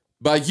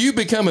 By you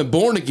becoming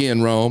born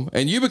again, Rome,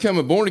 and you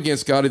becoming born again,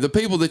 Scotty, the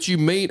people that you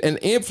meet and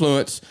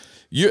influence,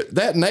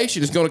 that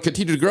nation is going to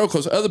continue to grow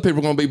because other people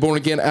are going to be born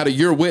again out of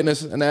your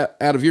witness and out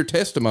of your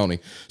testimony.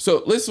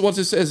 So listen to what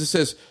it says. It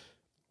says,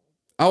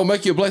 I will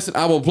make you a blessing.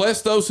 I will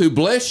bless those who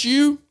bless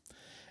you,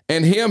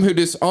 and him who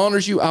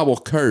dishonors you, I will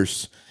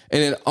curse.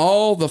 And in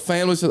all the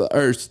families of the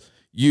earth,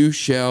 you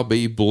shall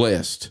be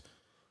blessed.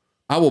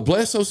 I will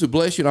bless those who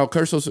bless you, and I'll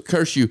curse those who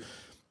curse you.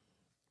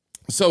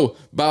 So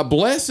by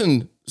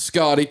blessing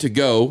Scotty to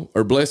go,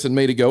 or blessing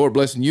me to go, or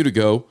blessing you to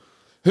go,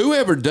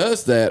 whoever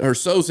does that or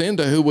sows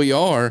into who we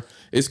are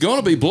is going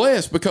to be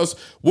blessed because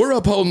we're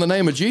upholding the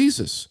name of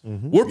Jesus.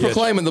 Mm-hmm. We're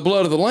proclaiming the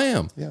blood of the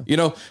Lamb. Yeah. You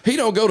know, he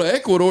don't go to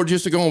Ecuador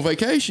just to go on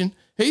vacation.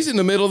 He's in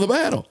the middle of the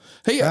battle.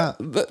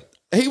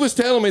 He was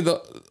telling me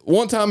that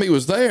one time he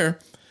was there,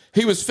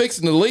 he was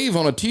fixing to leave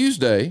on a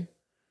Tuesday,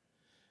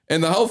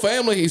 and the whole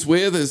family he's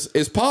with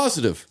is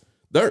positive.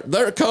 They're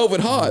COVID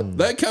hot.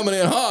 They're coming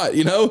in hot,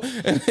 you know?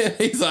 And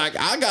he's like,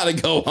 I got to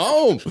go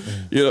home.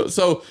 You know,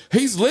 so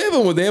he's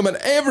living with them and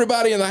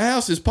everybody in the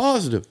house is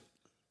positive.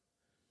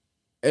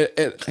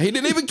 And he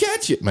didn't even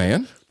catch it,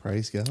 man.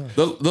 Praise God.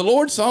 The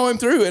Lord saw him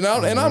through. And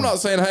I'm not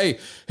saying, hey,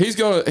 he's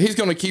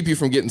gonna keep you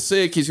from getting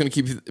sick. He's gonna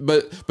keep you,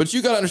 but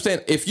you got to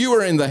understand, if you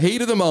are in the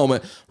heat of the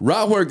moment,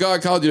 right where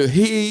God called you to,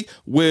 he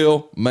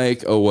will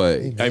make a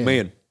way.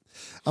 Amen.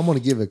 I'm going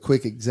to give a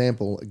quick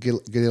example, a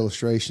good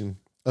illustration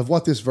of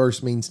what this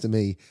verse means to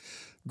me.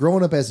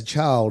 Growing up as a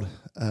child,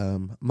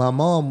 my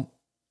mom,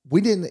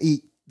 we didn't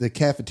eat the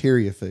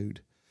cafeteria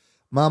food.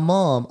 My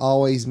mom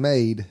always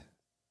made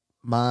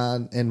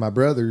mine and my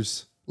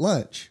brother's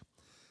lunch.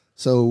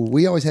 So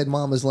we always had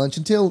mama's lunch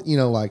until, you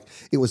know, like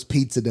it was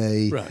pizza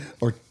day, right,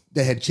 or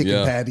they had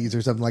chicken patties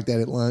or something like that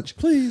at lunch.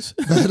 Please.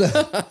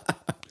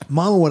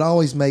 Mama would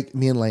always make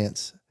me and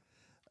Lance.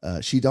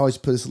 She'd always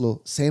put us a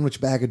little sandwich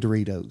bag of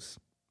Doritos,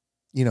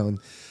 you know, and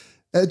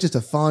that's just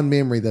a fond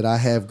memory that I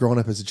have growing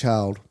up as a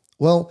child.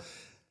 Well,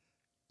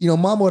 you know,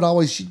 Mama would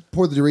always, she'd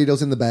pour the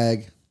Doritos in the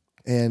bag,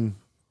 and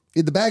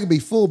the bag would be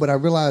full, but I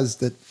realized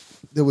that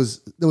there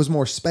was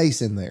more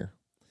space in there.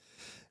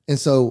 And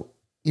so,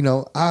 you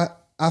know, I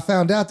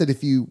found out that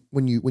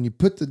when you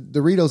put the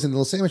Doritos in the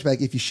little sandwich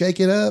bag, if you shake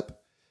it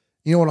up,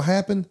 you know what'll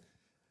happen?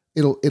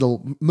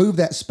 It'll move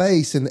that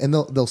space and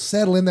they'll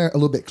settle in there a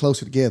little bit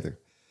closer together.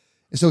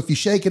 And so if you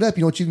shake it up,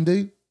 you know what you can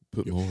do?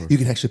 Put more. You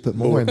can actually put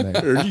more in there.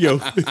 There you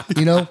go.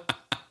 You know?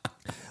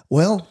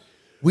 Well,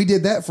 we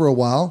did that for a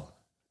while,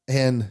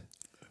 and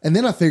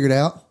then I figured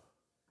out,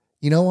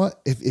 you know what?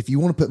 If you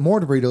want to put more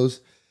Doritos,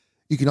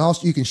 you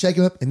can shake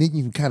them up and then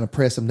you can kind of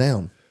press them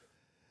down.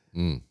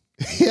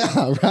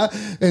 Yeah, right.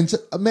 And so,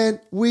 man,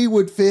 we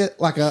would fit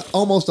like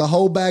almost a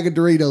whole bag of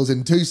Doritos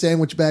in 2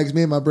 sandwich bags,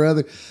 me and my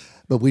brother.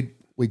 But we'd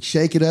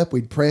shake it up,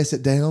 we'd press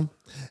it down,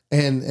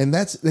 and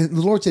the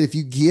Lord said, if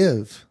you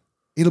give,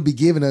 it'll be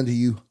given unto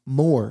you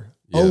more,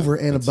 over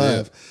and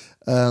above.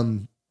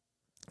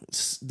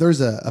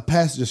 There's a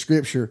passage of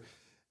scripture.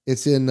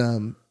 It's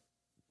in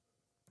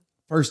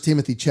 1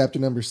 Timothy chapter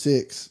number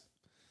 6,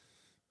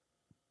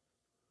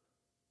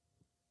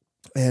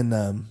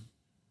 and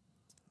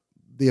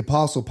the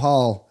Apostle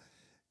Paul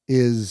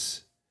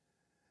is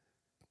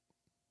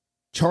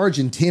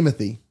charging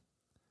Timothy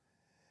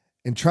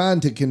and trying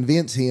to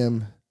convince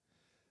him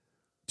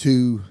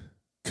to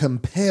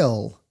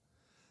compel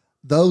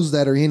those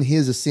that are in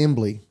his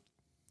assembly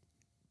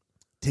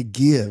to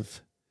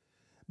give.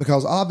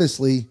 Because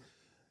obviously,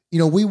 you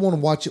know, we want to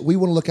watch it. We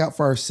want to look out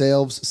for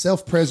ourselves.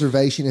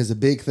 Self-preservation is a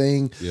big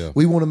thing. Yeah.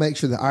 We want to make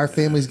sure that our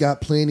family's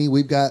got plenty.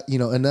 We've got, you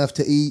know, enough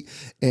to eat,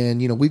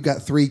 and, you know, we've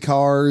got 3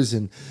 cars,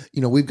 and,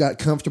 you know, we've got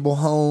comfortable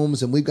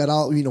homes, and we've got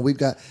we've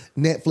got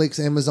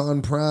Netflix,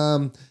 Amazon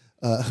Prime,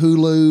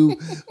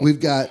 Hulu.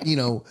 We've got, you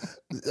know,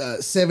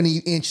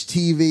 70-inch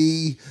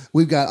TV.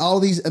 We've got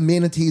all these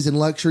amenities and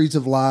luxuries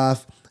of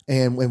life.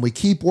 And when we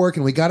keep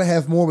working, we got to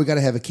have more. We got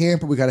to have a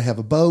camper. We got to have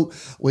a boat.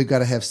 We've got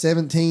to have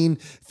 17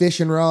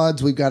 fishing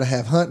rods. We've got to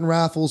have hunting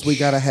rifles. We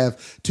got to have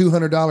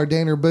 $200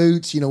 Danner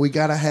boots. You know, we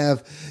got to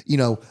have, you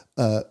know,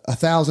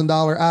 $1,000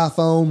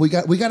 iPhone. We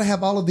got to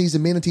have all of these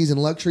amenities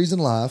and luxuries in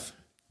life.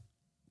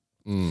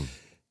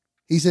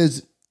 He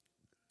says,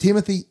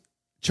 Timothy,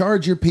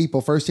 charge your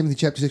people, 1 Timothy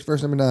chapter 6,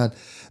 verse number 9,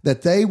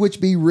 that they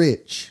which be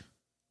rich,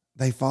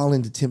 they fall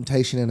into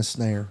temptation and a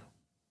snare,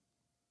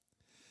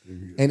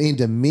 and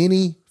into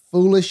many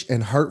foolish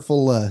and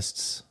hurtful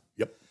lusts.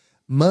 Yep.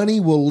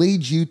 Money will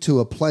lead you to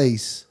a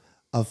place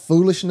of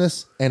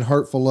foolishness and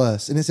hurtful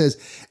lusts. And it says,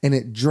 and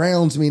it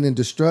drowns me in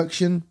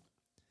destruction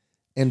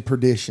and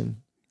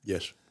perdition.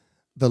 Yes.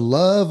 The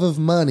love of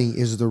money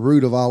is the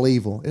root of all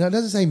evil. And it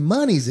doesn't say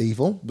money's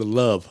evil. The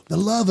love of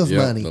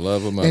money. The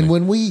love of money. And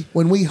when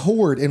we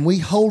hoard and we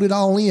hold it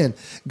all in,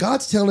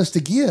 God's telling us to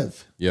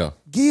give. Yeah.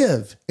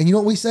 Give. And you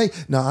know what we say?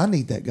 No, I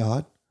need that,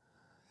 God.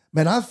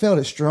 Man, I've felt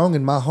it strong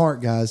in my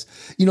heart, guys.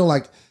 You know,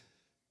 like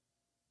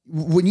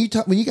when you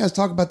guys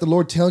talk about the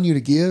Lord telling you to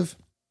give,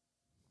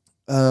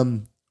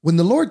 when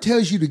the Lord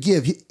tells you to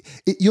give,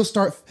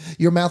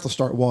 your mouth will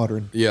start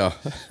watering. Yeah.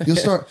 You'll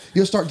start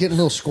getting a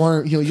little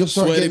squirm. You know, you'll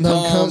start Sweaty getting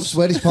palms.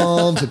 sweaty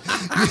palms. And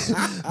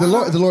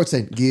the Lord's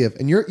saying, give,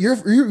 and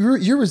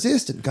you're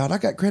resistant. God, I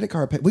got credit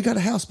card pay. We got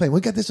a house payment.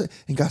 We got this,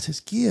 and God says,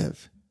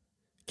 give.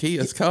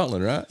 Kia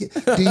Scotland, right?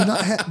 Do you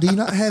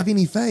not have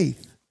any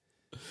faith?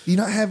 Do you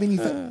not have any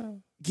faith?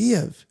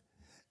 Give.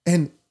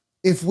 And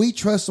if we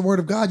trust the word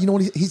of God, you know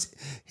what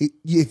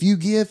if you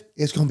give,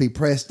 it's going to be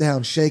pressed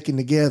down, shaken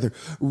together,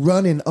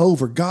 running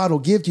over. God will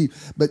give to you.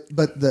 But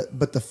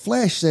the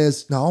flesh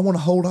says, no, I want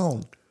to hold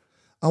on.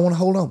 I want to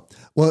hold on.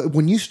 Well,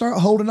 when you start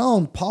holding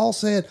on, Paul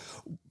said,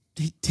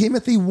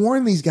 Timothy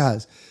warned these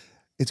guys,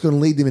 it's going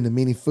to lead them into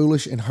many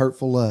foolish and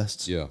hurtful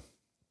lusts. Yeah.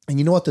 And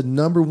you know what the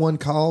number one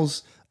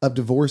cause of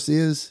divorce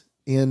is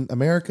in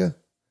America?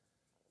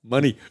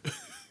 money.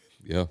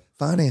 Yeah.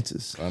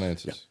 Finances.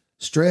 Finances.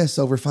 Stress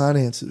over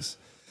finances.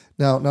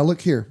 Now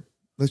look here.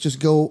 Let's just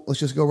go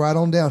right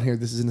on down here.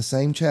 This is in the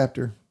same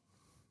chapter.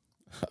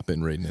 I've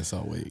been reading this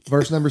all week.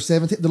 Verse number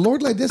 17. The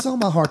Lord laid this on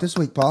my heart this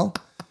week, Paul.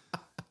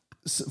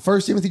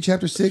 1 Timothy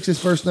chapter 6 is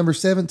verse number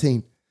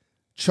 17.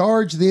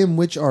 Charge them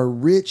which are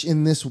rich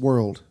in this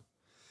world.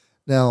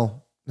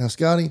 Now,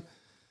 Scotty,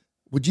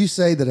 would you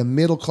say that a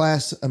middle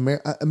class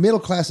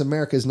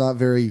America is not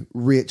very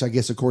rich, I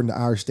guess, according to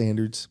our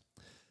standards,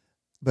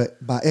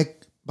 but by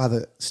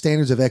the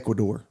standards of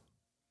Ecuador,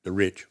 The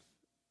rich.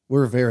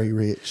 we're very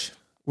rich.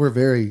 We're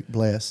very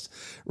blessed,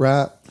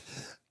 right?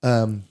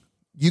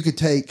 You could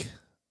take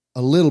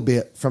a little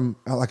bit from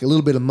like a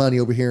little bit of money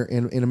over here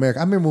in America.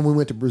 I remember when we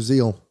went to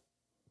Brazil,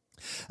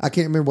 I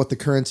can't remember what the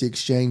currency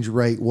exchange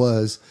rate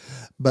was,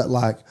 but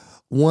like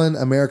one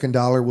American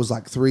dollar was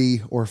like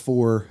 3 or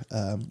 4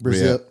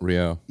 Brazil.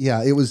 Real.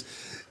 Yeah, it was,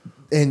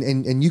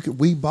 and you could,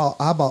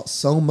 I bought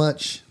so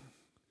much,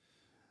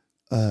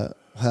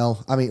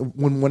 while. I mean,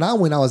 when I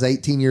went, I was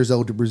 18 years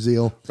old to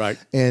Brazil. Right.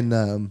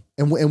 And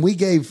we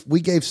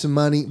gave some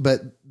money,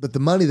 but the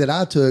money that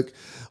I took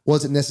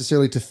wasn't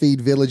necessarily to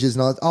feed villages,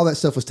 and all that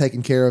stuff was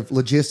taken care of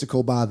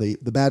logistical by the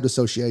Baptist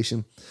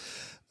Association.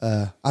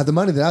 The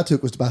money that I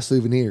took was to buy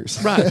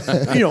souvenirs. Right.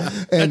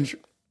 That's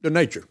the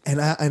nature.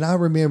 And I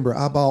remember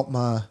I bought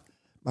my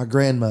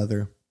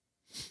grandmother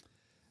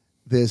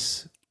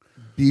this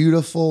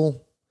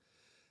beautiful.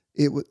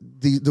 There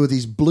were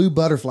these blue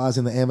butterflies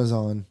in the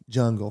Amazon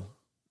jungle.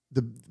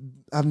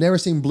 I've never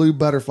seen blue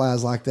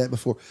butterflies like that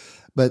before.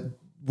 But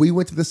we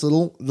went to this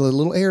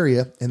little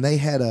area, and they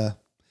had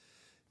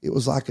it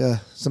was like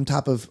some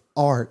type of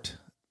art,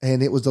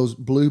 and it was those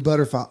blue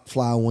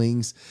butterfly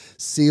wings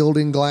sealed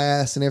in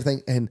glass and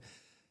everything. And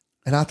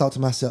I thought to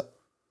myself,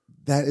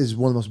 that is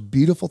one of the most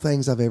beautiful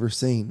things I've ever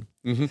seen.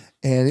 Mm-hmm.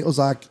 And it was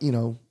like,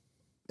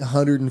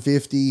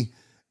 150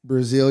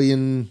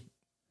 Brazilian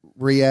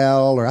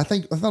real, or I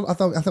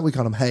thought we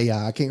called them hey,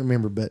 I can't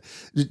remember, but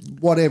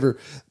whatever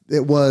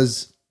it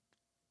was.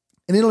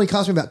 And it only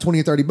cost me about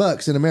 20 or 30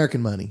 bucks in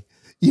American money,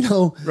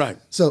 Right.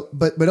 So,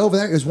 but over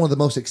there, it was one of the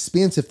most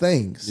expensive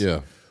things.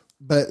 Yeah.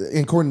 But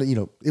according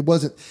to,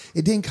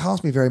 it didn't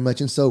cost me very much.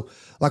 And so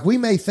like we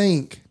may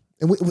think,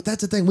 and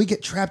that's the thing, we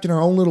get trapped in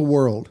our own little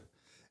world.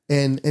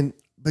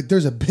 But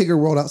there's a bigger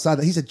world outside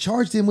that. He said,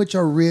 charge them which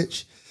are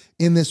rich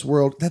in this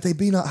world, that they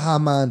be not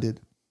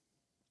high-minded,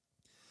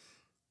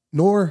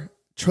 nor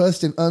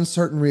trust in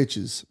uncertain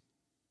riches,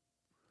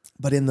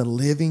 but in the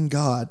living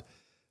God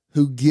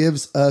who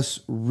gives us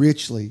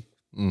richly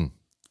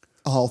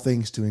all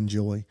things to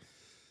enjoy.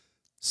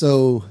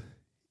 So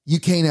you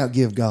can't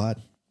outgive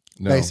God,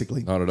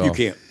 basically. Not at all. You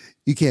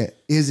can't.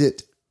 Is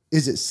it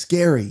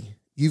scary?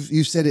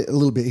 You've said it a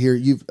little bit here.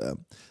 You've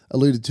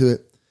alluded to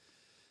it.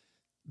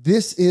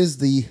 This is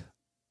the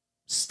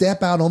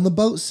step out on the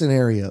boat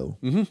scenario.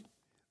 Mm-hmm.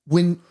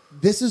 When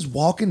this is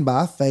walking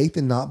by faith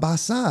and not by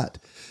sight.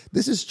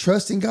 This is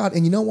trusting God.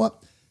 And you know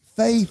what?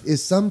 Faith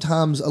is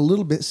sometimes a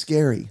little bit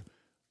scary.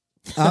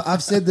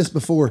 I've said this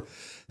before.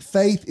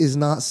 Faith is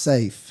not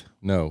safe.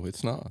 No,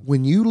 it's not.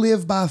 When you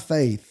live by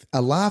faith,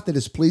 a life that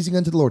is pleasing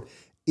unto the Lord,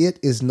 it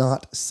is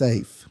not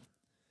safe.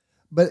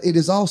 But it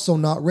is also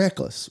not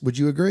reckless. Would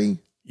you agree?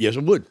 Yes,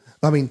 I would.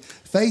 I mean,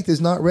 faith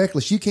is not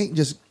reckless. You can't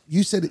just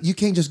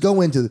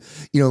go into,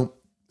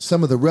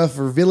 some of the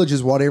rougher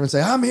villages, whatever, and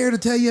say, I'm here to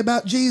tell you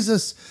about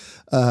Jesus.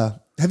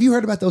 Have you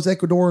heard about those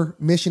Ecuador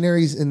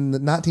missionaries in the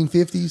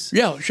 1950s?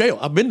 Yeah, Shale,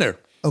 I've been there.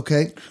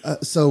 Okay.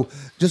 So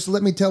just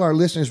let me tell our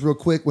listeners real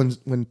quick,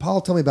 when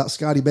Paul told me about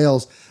Scotty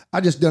Bales,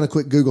 I just done a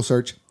quick Google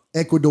search,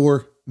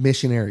 Ecuador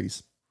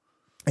missionaries.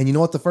 And you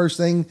know what the first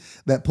thing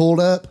that pulled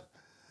up?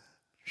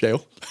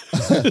 Shale.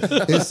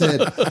 It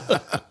said,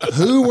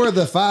 who were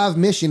the 5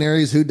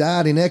 missionaries who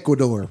died in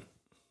Ecuador?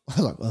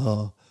 I was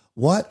like,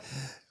 what?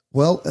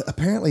 Well,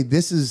 apparently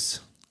there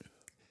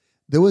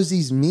was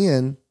these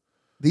men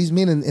in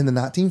the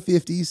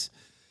 1950s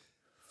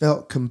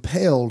felt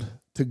compelled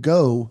to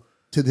go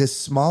to this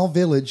small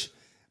village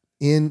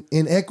in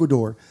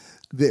Ecuador.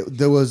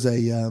 There was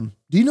a,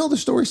 do you know the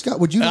story,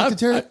 Scott? Would you like to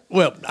tell it?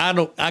 Well,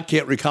 I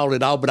can't recall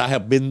it all, but I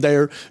have been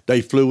there.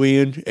 They flew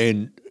in,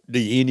 and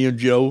the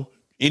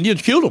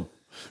Indians killed them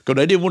because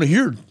they didn't want to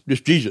hear this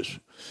Jesus.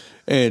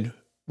 And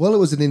well, it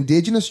was an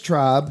indigenous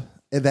tribe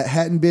that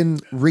hadn't been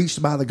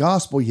reached by the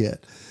gospel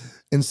yet.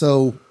 And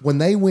so when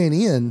they went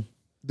in,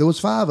 there was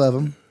 5 of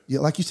them.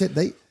 Like you said,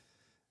 they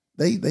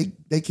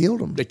killed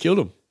them. They killed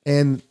them.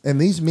 And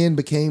these men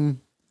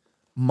became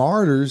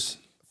martyrs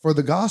for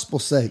the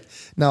gospel's sake.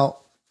 Now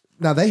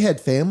they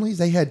had families,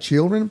 they had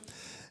children.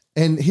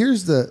 And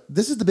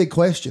this is the big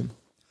question.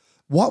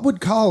 What would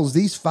cause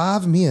these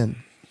 5 men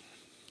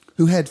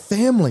who had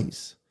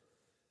families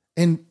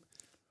and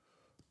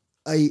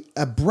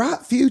a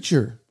bright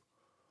future,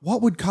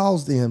 what would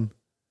cause them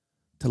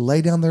to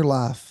lay down their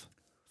life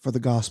for the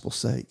gospel's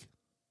sake?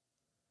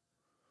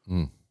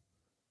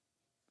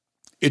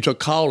 It's a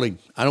calling.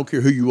 I don't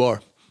care who you are.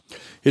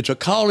 It's a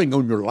calling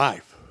on your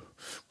life.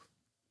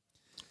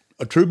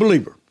 A true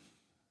believer.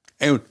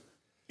 And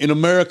in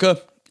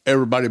America,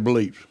 everybody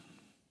believes.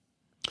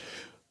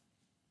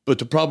 But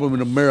the problem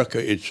in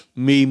America is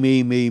me,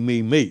 me, me,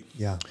 me, me.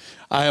 Yeah.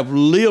 I have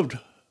lived,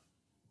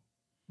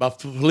 by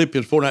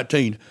Philippians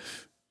 4:19,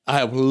 I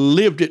have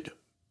lived it,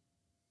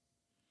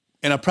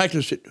 and I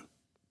practice it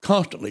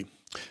constantly.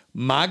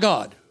 My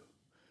God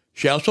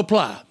shall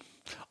supply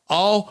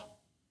all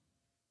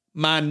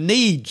my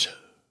needs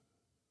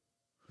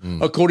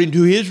according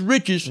to his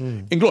riches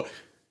and glory.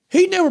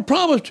 He never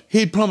promised,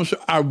 he promised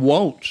our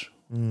wants.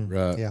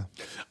 Right. Yeah.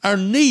 Our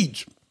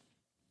needs.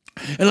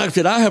 And like I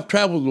said, I have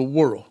traveled the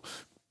world,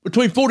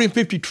 between 40 and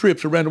 50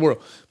 trips around the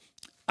world.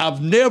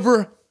 I've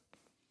never,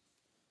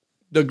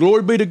 the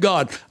glory be to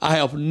God, I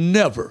have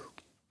never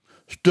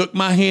stuck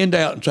my hand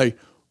out and say,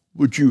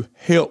 would you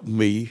help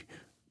me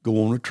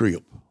go on a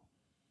trip?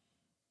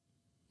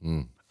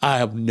 I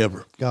have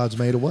never. God's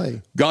made a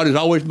way. God has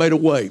always made a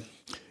way.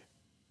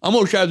 I'm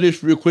going to share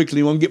this real quickly.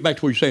 I'm going to get back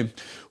to what you're saying.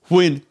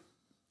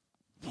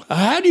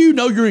 How do you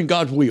know you're in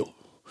God's will?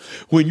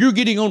 When you're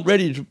getting on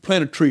ready to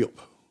plan a trip,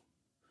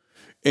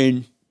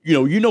 and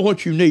you know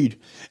what you need,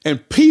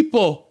 and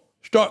people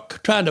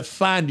start trying to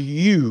find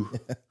you.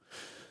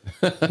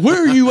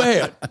 Where are you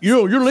at?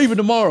 You're leaving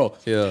tomorrow.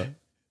 Yeah.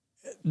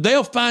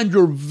 They'll find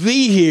your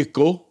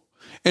vehicle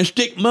and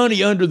stick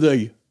money under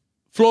the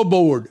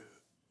floorboard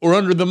or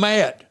under the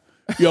mat,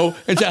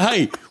 and say,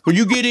 hey, when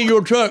you get in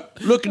your truck,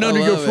 looking under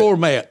your floor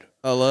mat.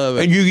 I love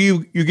it. And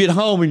you get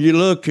home and you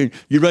look and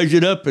you raise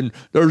it up and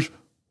there's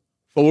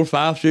 $4,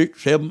 $5, $6,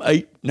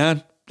 $7,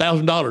 $8,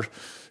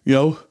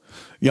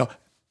 $9,000.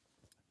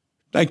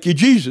 Thank you,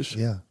 Jesus.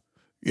 Yeah.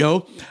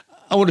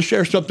 I want to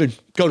share something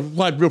because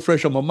it's real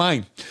fresh on my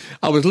mind.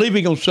 I was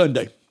leaving on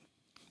Sunday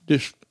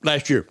this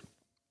last year.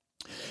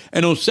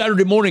 And on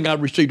Saturday morning, I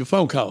received a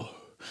phone call.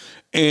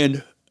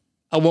 And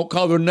I won't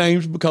call their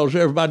names because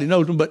everybody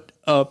knows them, but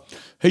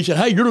he said,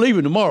 hey, you're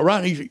leaving tomorrow,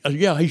 right? I said,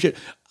 yeah. He said,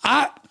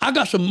 I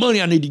got some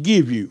money I need to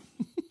give you.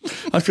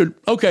 I said,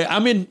 okay,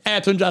 I'm in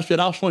Athens. I said,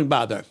 I'll swing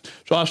by there.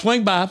 So I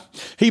swing by.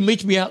 He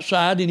meets me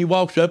outside, and he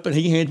walks up, and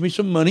he hands me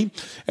some money.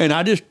 And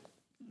I just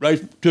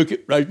raised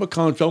my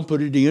console,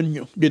 put it in,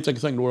 didn't think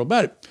a thing in the world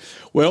about it.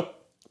 Well,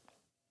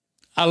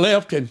 I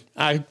left, and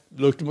I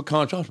looked at my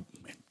console. I said,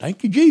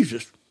 thank you,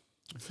 Jesus.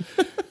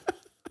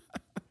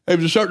 It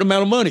was a certain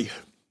amount of money.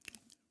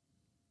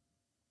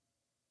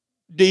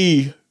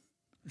 The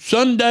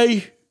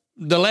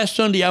last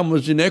Sunday I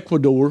was in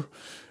Ecuador,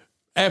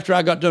 after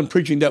I got done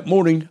preaching that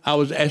morning, I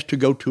was asked to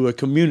go to a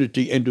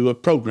community and do a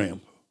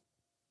program.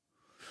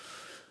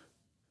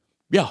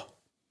 Yeah.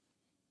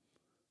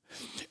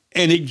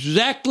 And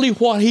exactly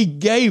what he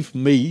gave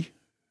me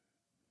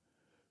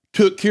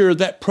took care of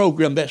that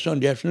program that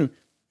Sunday afternoon.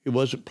 It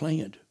wasn't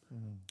planned.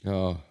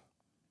 Oh.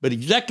 But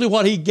exactly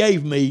what he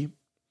gave me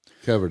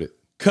covered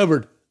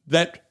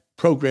that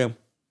program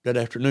that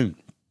afternoon.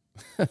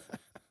 A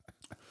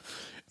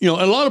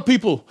lot of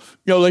people,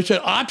 they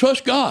said, I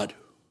trust God.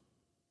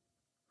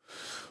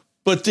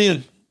 But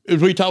then, as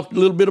we talked a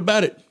little bit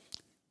about it,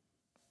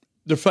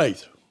 their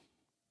faith.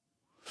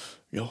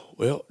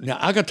 Well, now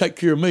I got to take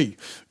care of me.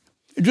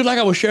 Just like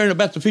I was sharing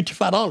about the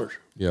 $55.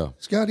 Yeah.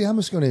 Scotty, I'm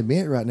just going to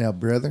admit right now,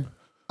 brother,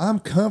 I'm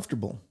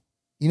comfortable.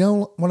 You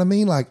know what I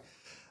mean? Like,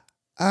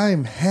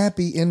 I'm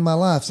happy in my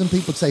life. Some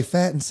people say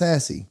fat and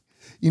sassy.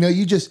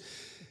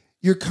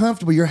 You're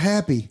comfortable, you're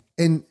happy.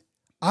 And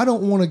I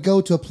don't want to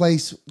go to a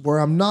place where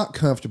I'm not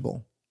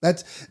comfortable.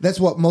 That's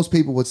what most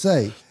people would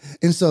say.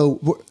 And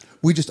so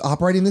we just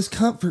operate in this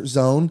comfort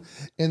zone.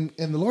 And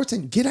the Lord's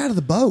saying, get out of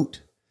the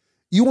boat.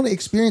 You want to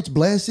experience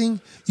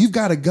blessing? You've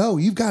got to go.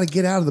 You've got to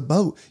get out of the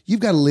boat.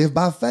 You've got to live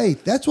by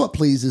faith. That's what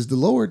pleases the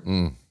Lord.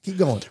 Keep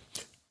going.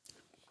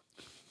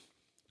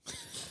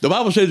 The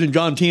Bible says in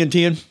John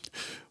 10:10,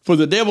 for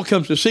the devil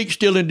comes to seek,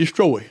 steal, and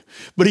destroy.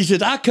 But he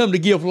says, I come to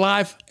give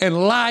life and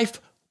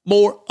life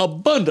more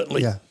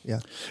abundantly. Yeah.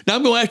 Now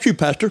I'm going to ask you,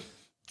 Pastor,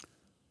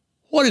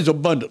 what is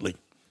abundantly?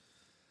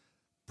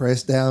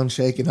 Pressed down,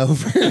 shaken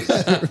over.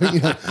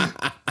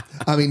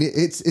 I mean,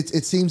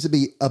 it seems to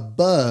be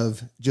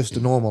above just a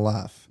normal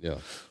life. Yeah.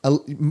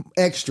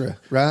 Extra,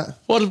 right?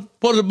 What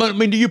does abundant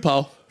mean to you,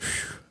 Paul?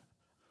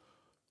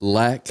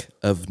 Lack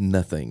of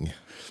nothing.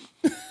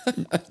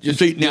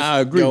 See, now I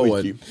agree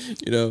with you.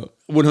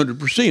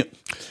 100%.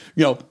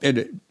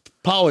 And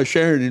Paul is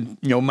sharing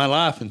in my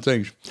life and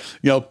things.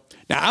 Now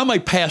I may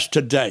pass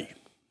today.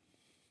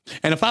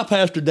 And if I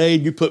pass today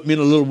and you put me in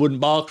a little wooden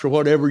box or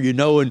whatever,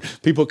 and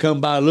people come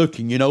by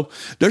looking,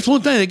 there's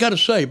one thing they got to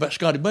say about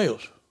Scotty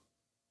Bales.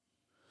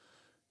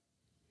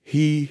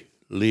 He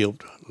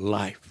lived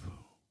life.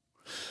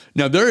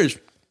 Now, there is,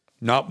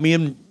 not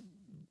being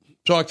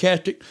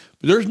sarcastic,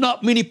 but there's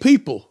not many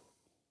people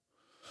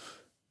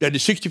that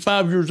is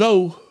 65 years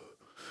old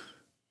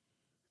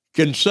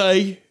can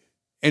say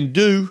and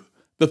do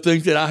the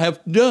things that I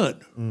have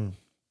done.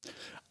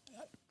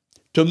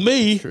 To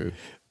me, True.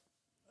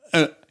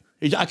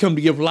 I come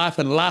to give life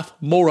and life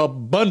more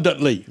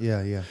abundantly.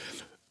 Yeah.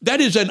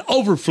 That is an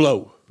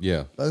overflow.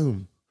 Yeah.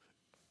 Boom.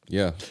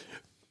 Yeah.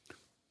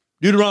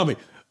 Deuteronomy.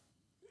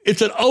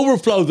 It's an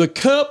overflow. The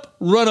cup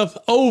runneth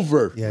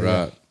over.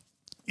 Yeah.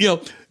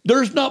 Right.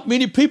 There's not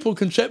many people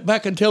can sit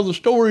back and tell the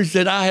stories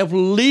that I have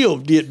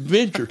lived, the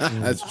adventure.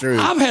 That's true.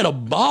 I've had a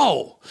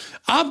ball.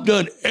 I've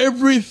done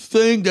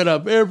everything that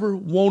I've ever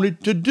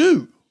wanted to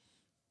do.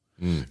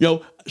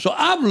 So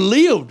I've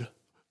lived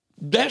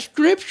that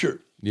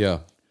scripture. Yeah.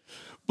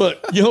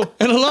 But,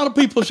 and a lot of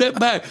people sit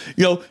back,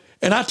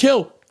 and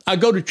I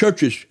go to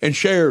churches and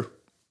share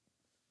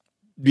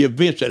the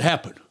events that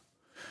happen.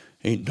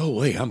 Ain't no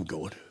way I'm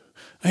going.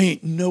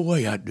 Ain't no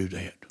way I'd do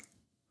that.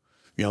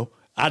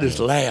 I just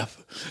laugh.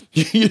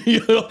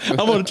 I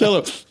want to tell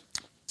her.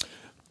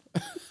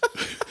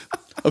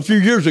 A few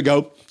years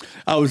ago,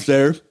 I was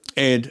there,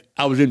 and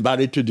I was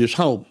invited to this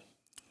home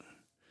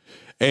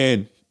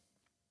and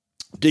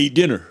to eat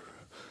dinner.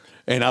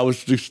 And I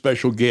was the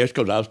special guest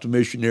because I was the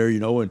missionary,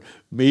 and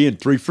me and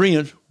 3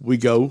 friends, we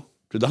go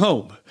to the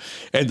home.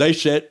 And they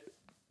sat,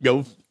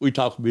 we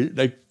talk a bit,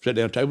 they sat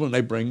down at the table and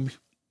they bring me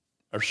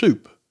our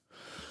soup.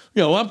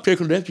 I'm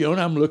tickled to death, and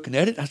I'm looking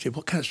at it. I said,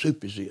 what kind of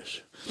soup is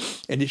this?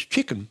 And it's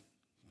chicken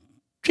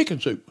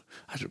soup.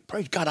 I said,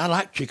 praise God, I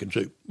like chicken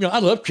soup. I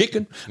love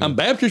chicken. I'm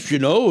Baptist,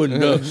 and all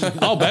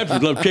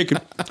Baptists love chicken.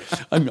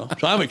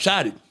 So I'm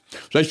excited.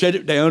 So I set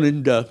it down,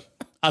 and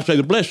I said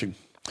the blessing.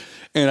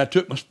 And I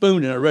took my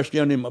spoon, and I rushed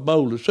down in my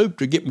bowl of soup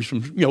to get me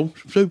some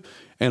soup.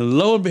 And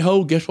lo and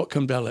behold, guess what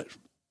comes out of that?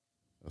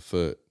 A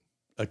foot.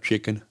 A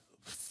chicken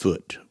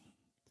foot.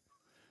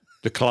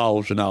 The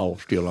claws and all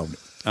still on it.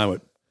 I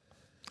went,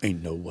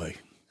 ain't no way.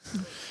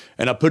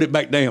 And I put it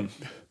back down.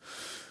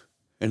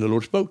 And the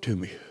Lord spoke to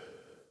me.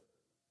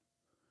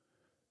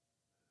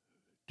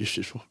 This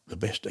is the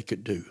best they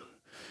could do.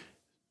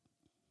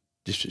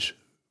 This is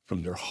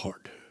from their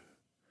heart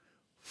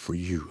for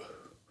you.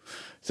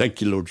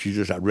 Thank you, Lord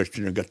Jesus. I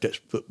rested and got that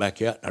foot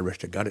back out. I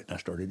rested, got it, and I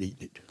started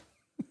eating it.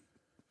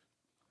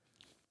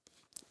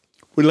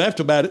 We laughed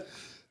about it.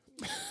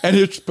 And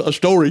it's a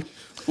story.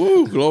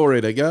 Woo,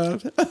 glory to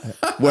God.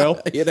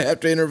 Well, you'd have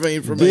to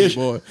intervene for me,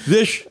 boy.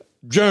 This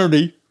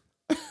journey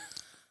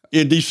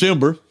in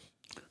December,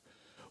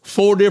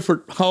 4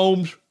 different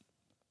homes,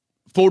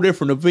 4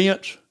 different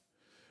events.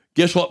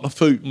 Guess what my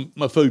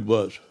food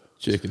was?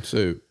 Chicken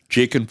soup.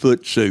 Chicken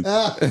foot soup.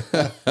 So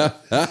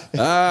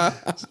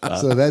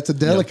that's a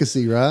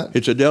delicacy, right?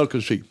 It's a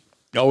delicacy.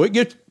 Oh, it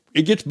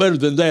gets better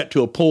than that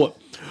to a point.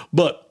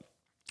 But,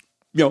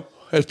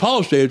 as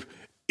Paul says,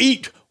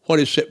 eat what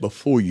is set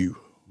before you.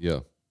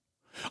 Yeah.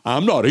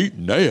 I'm not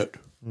eating that.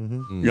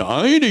 Mm-hmm.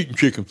 I ain't eating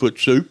chicken foot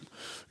soup.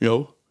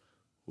 Well,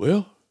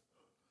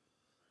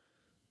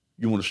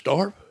 you want to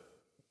starve?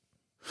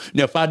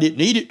 Now, if I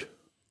didn't eat it,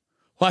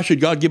 why should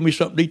God give me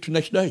something to eat the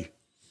next day?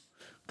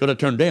 Because I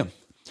turned down.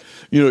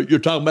 You're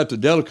talking about the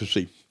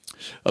delicacy.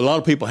 A lot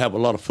of people have a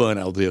lot of fun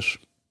out of this,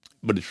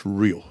 but it's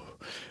real.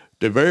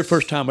 The very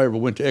first time I ever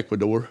went to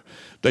Ecuador,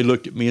 they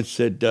looked at me and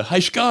said, hey,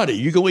 Scotty,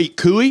 you go eat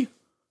cuy?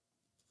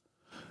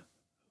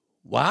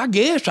 Well, I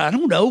guess. I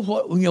don't know.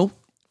 What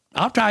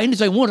I'll try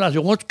anything once. I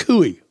said, what's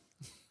cuy?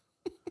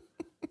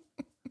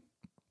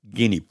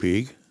 Guinea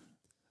pig.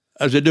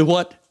 I said, do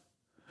what?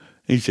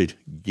 He said,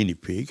 guinea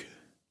pig.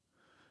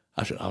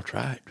 I said, I'll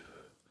try it.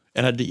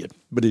 And I did.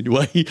 But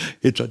anyway,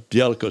 it's a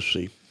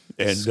delicacy.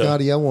 And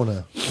Scotty, I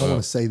want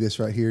to say this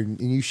right here, and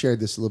you shared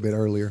this a little bit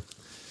earlier.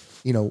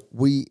 I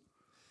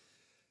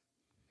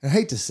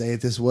hate to say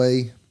it this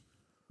way,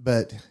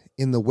 but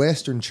in the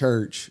Western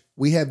church,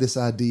 we have this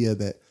idea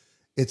that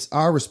it's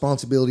our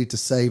responsibility to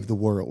save the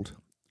world.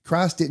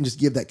 Christ didn't just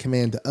give that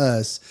command to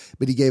us,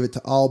 but he gave it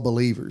to all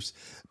believers.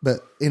 But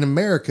in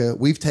America,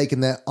 we've taken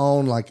that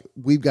on like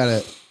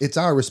it's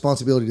our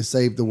responsibility to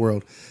save the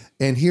world.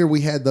 And here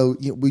we had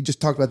we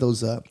just talked about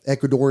those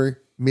Ecuador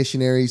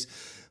missionaries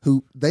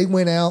who they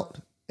went out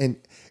and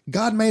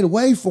God made a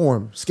way for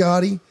them,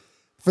 Scotty,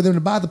 for them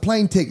to buy the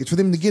plane tickets, for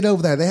them to get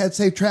over there. They had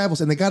safe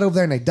travels and they got over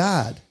there and they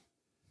died.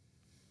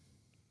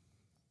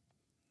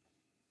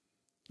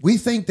 We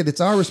think that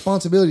it's our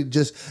responsibility to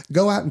just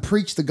go out and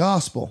preach the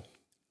gospel.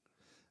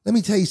 Let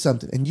me tell you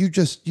something, and you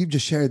just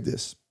shared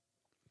this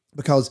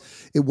because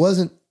it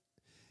wasn't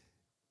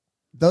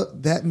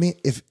that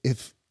meant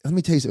if let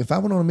me tell you something. If I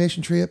went on a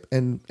mission trip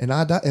and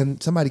I died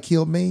and somebody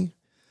killed me,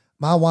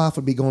 my wife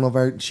would be going over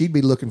there and she'd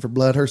be looking for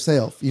blood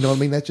herself. You know what I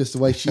mean? That's just the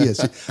way she is.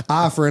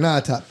 Eye for an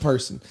eye type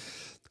person,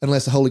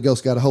 unless the Holy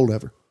Ghost got a hold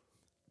of her.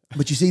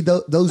 But you see,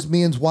 those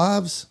men's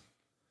wives,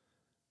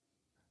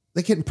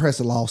 they couldn't press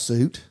a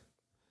lawsuit.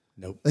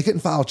 Nope. They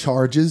couldn't file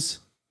charges.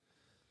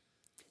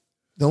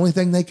 The only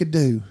thing they could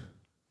do,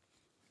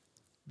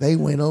 they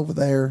went over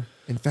there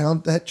and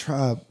found that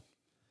tribe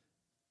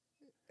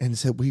and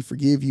said, we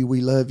forgive you,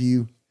 we love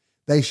you.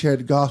 They shared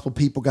the gospel,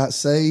 people got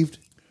saved.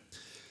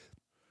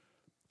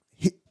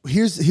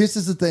 Here's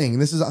the thing,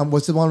 and this is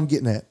what's the one I'm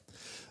getting at.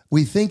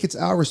 We think it's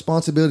our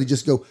responsibility to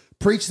just go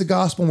preach the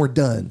gospel and we're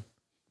done.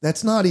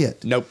 That's not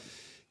it. Nope.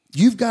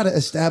 You've got to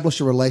establish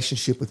a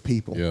relationship with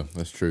people. Yeah,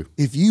 that's true.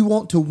 If you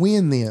want to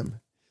win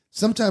them,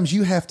 sometimes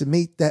you have to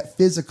meet that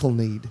physical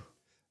need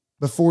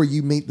before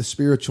you meet the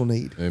spiritual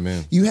need.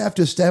 Amen. You have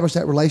to establish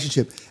that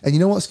relationship. And you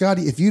know what,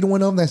 Scotty? If you'd have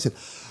went over there and said,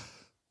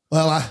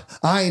 well,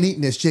 I ain't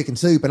eating this chicken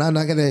soup and I'm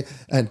not going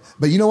to,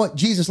 but you know what?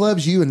 Jesus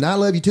loves you and I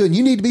love you too. And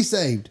you need to be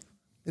saved.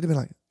 It'd have been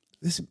like,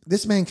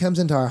 this man comes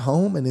into our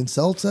home and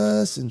insults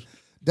us and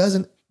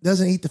doesn't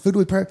eat the food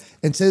we prepare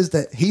and says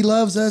that he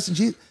loves us. And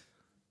you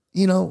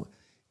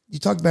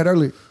talked about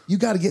earlier, you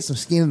got to get some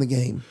skin in the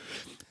game.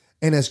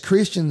 And as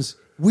Christians,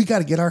 we got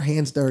to get our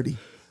hands dirty.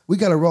 We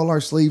got to roll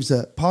our sleeves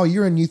up. Paul,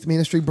 you're in youth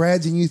ministry.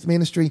 Brad's in youth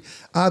ministry.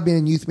 I've been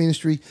in youth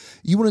ministry.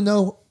 You want to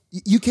know,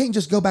 you can't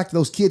just go back to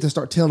those kids and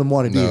start telling them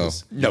what it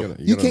is. No.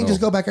 You can't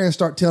just go back there and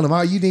start telling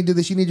them, you need to do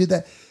this, you need to do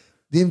that.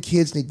 Them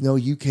kids need to know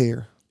you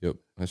care. Yep,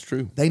 that's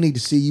true. They need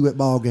to see you at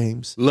ball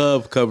games.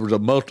 Love covers a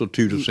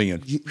multitude of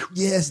sins.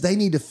 Yes, they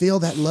need to feel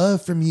that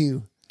love from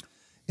you.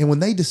 And when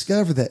they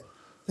discover that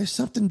there's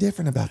something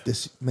different about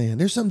this man,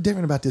 there's something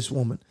different about this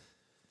woman,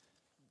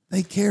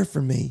 they care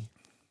for me.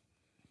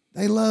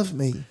 They love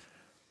me.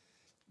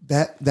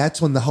 That's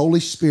when the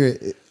Holy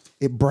Spirit,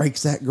 it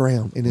breaks that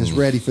ground and is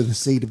ready for the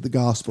seed of the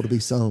gospel to be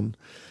sown.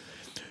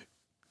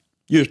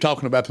 you was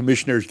talking about the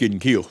missionaries getting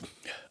killed.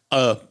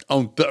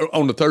 On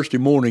the Thursday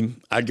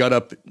morning, I got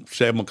up at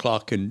 7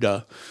 o'clock and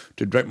to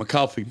drink my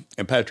coffee.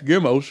 And Pastor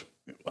Gilmo's,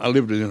 I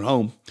lived in his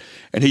home,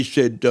 and he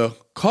said,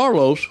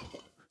 Carlos,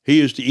 he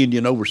is the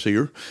Indian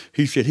overseer.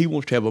 He said he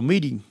wants to have a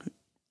meeting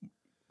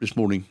this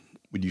morning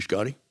with you,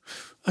 Scotty.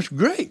 I said,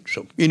 great.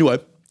 So anyway,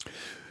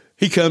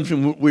 he comes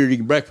and we're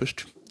eating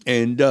breakfast,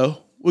 and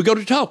we go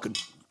to talking.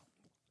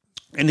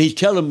 And he's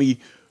telling me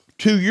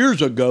 2 years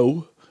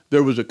ago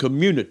there was a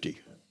community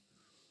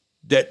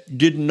that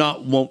did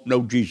not want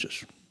no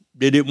Jesus.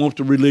 They didn't want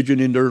the religion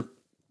in their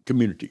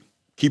community.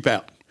 Keep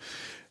out.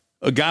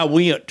 A guy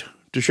went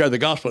to share the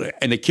gospel,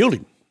 and they killed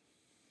him.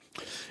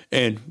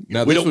 And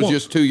now this was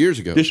just 2 years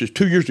ago. This is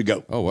 2 years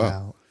ago. Oh,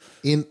 wow.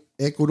 In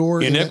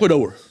Ecuador? In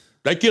Ecuador.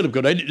 They killed him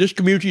because this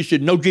community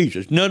said no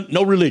Jesus,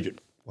 no religion.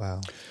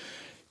 Wow.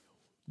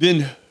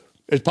 Then,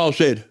 as Paul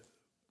said,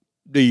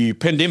 the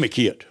pandemic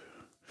hit.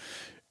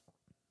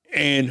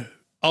 And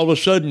all of a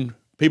sudden,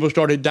 people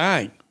started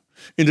dying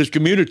in this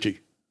community.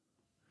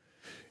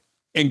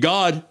 And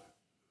God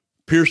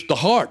pierced the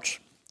hearts.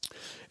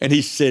 And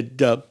he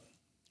said,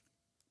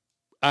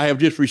 I have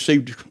just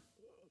received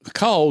a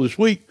call this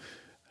week.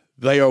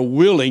 They are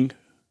willing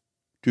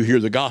to hear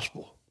the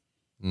gospel.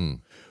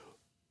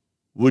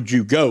 Would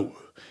you go?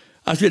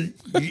 I said,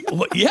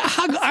 yeah,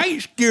 I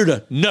ain't scared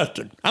of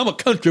nothing. I'm a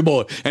country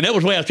boy. And that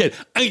was the way I said,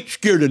 I ain't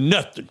scared of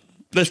nothing.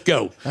 Let's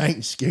go. I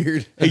ain't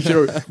scared. He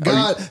said,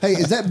 God, hey,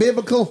 is that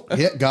biblical?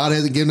 Yeah, God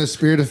hasn't given us a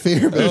spirit of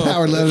fear, but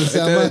power, love, and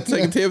sound mind.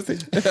 2 Timothy.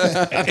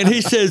 And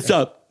he says,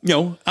 I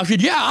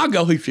said, yeah, I'll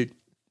go. He said,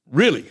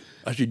 really?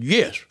 I said,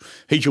 yes.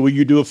 He said, will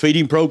you do a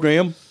feeding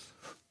program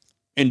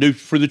and do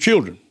for the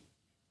children?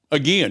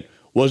 Again,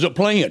 wasn't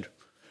planned.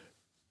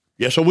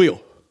 Yes, I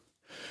will.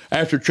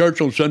 After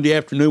church on Sunday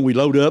afternoon, we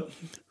load up.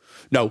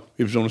 No,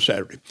 it was on a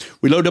Saturday.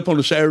 We load up on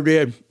a Saturday,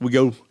 and we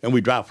go and we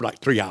drive for like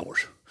 3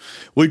 hours.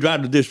 We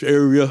drive to this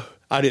area.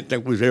 I didn't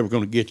think we was ever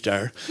going to get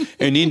there.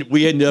 And then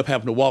we ended up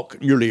having to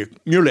walk nearly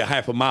a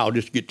half a mile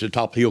just to get to the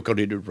top of the hill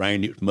because it was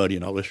rain, it was muddy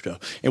and all this stuff.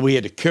 And we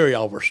had to carry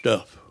all of our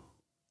stuff.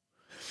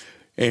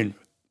 And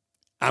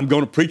I'm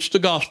going to preach the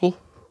gospel,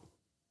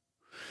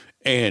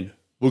 and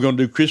we're going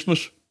to do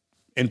Christmas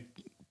and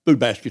food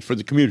baskets for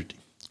the community.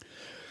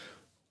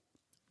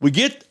 We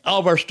get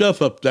all of our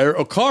stuff up there.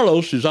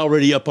 Carlos is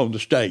already up on the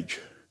stage,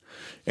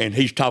 and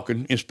he's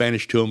talking in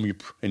Spanish to him,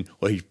 and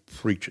he's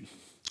preaching.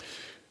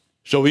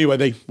 So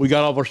anyway, we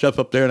got all of our stuff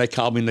up there, and they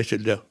called me, and they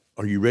said,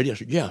 are you ready? I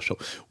said, yeah. So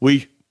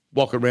we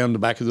walk around the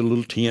back of the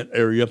little tent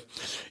area,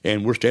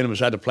 and we're standing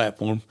beside the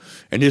platform,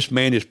 and this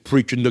man is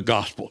preaching the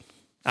gospel.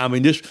 I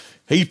mean,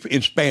 he's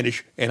in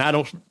Spanish, and I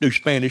don't do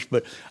Spanish,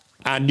 but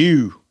I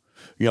knew,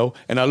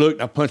 and I looked,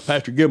 and I punched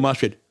Pastor Gilmo. I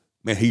said,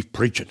 man, he's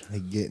preaching.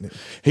 He's getting it.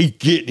 He's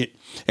getting it.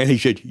 And he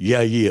said,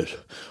 yeah, he is.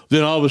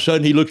 Then all of a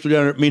sudden, he looks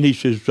down at me, and he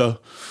says,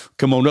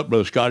 come on up,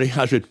 Brother Scotty.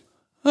 I said,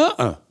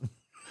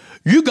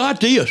 you got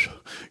this.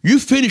 You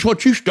finished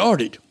what you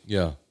started.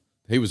 Yeah.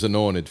 He was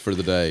anointed for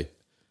the day.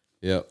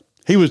 Yep.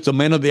 He was the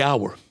man of the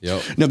hour.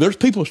 Yep. Now, there's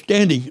people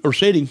standing or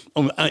sitting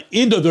on the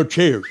end of their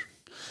chairs.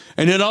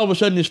 And then all of a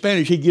sudden in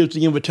Spanish, he gives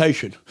the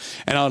invitation.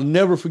 And I'll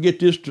never forget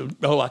this.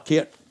 I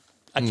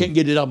can't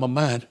get it out of my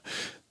mind.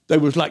 There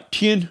was like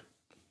 10,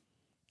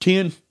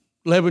 11,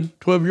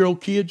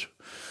 12-year-old kids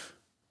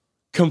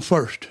come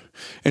first.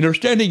 And they're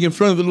standing in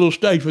front of the little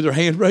stage with their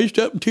hands raised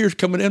up and tears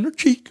coming down their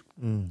cheek.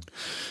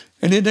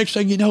 And then next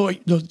thing you know,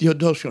 the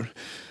adults,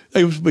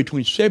 there was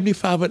between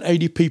 75 and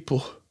 80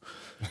 people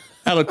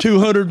out of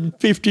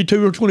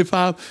 252 or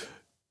 25.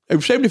 There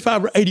were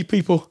 75 or 80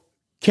 people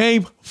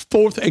came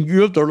forth and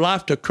gave their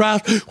life to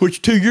Christ,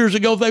 which 2 years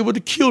ago they would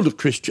have killed a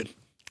Christian.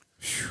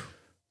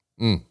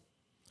 And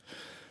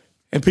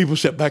people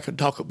sit back and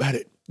talk about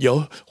it.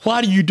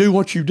 Why do you do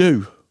what you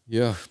do?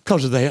 Yeah.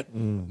 Because of that.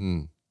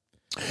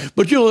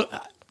 But you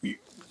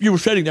were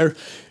sitting there,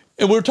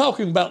 and we were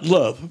talking about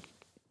love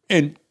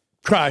and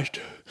Christ.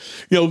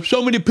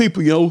 So many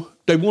people,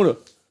 they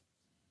want to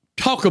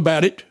talk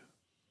about it.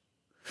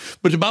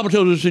 But the Bible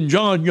tells us in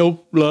John,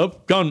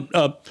 love, John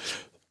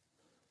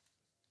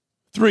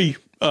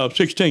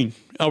 3:16.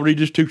 I'll read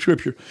this to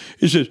Scripture.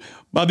 It says,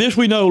 by this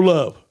we know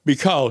love,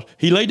 because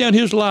he laid down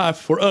his life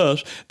for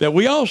us, that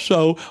we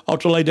also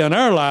ought to lay down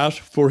our lives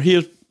for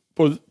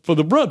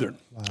the brethren.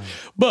 Wow.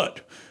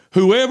 But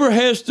whoever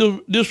has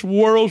this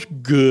world's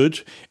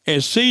goods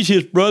and sees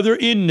his brother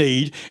in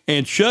need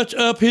and shuts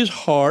up his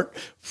heart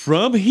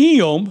from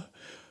him,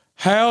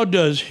 how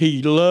does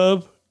he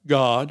love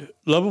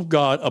of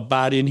God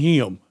abide in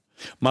him?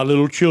 My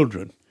little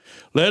children,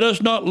 let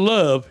us not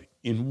love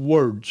in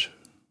words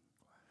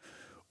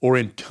or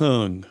in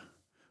tongue,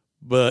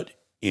 but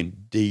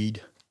in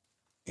deed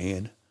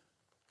and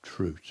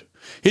truth.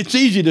 It's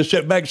easy to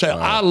sit back and say,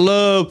 I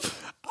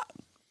love.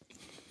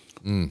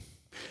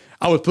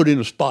 I was put in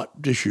a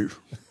spot this year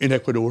in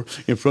Ecuador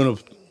in front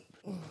of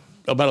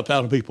about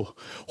 1,000 people.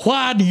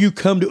 Why do you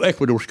come to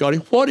Ecuador, Scotty?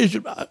 What is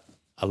it? I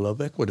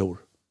love Ecuador.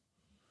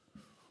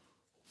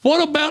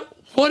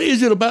 What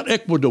is it about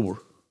Ecuador?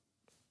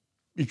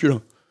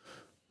 The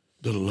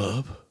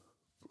love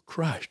for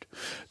Christ.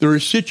 There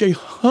is such a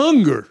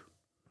hunger.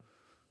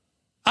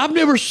 I've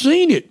never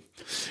seen it.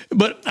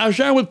 But I was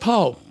sharing with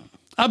Paul.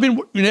 I've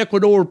been in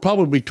Ecuador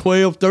probably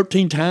 12,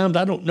 13 times.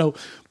 I don't know.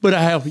 But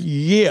I have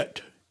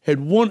yet had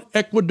one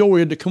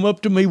Ecuadorian to come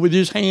up to me with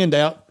his hand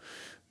out.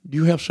 Do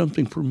you have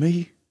something for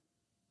me?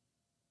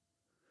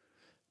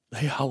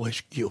 They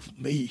always give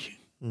me.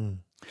 Mm.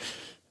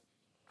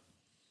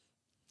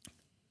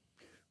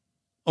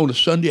 On a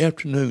Sunday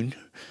afternoon,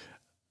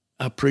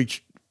 I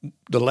preached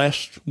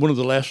one of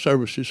the last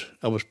services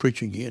I was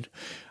preaching in.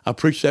 I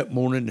preached that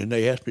morning, and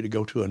they asked me to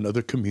go to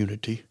another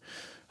community.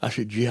 I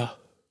said, yeah,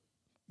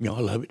 I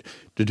love it,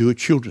 to do a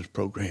children's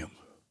program.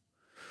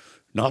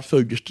 Not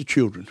food, just the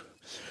children.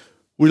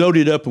 We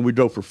loaded up, and we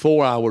drove for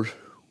 4 hours.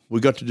 We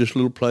got to this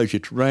little place.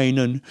 It's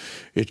raining.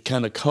 It's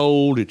kind of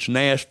cold. It's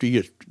nasty.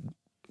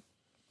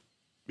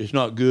 It's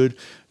not good.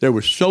 There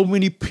were so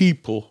many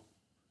people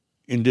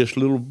in this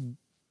little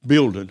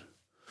building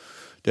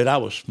that I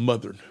was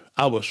smothered.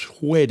 I was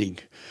sweating.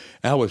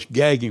 I was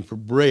gagging for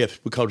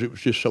breath because it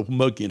was just so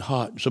muggy and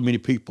hot and so many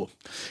people.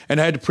 And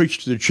I had to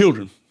preach to the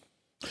children.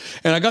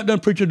 And I got done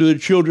preaching to the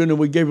children, and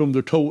we gave them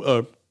their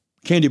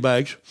candy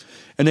bags.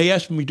 And they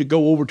asked me to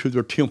go over to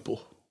their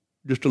temple,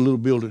 just a little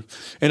building.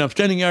 And I'm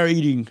standing there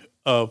eating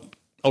a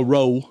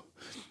roll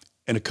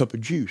and a cup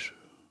of juice.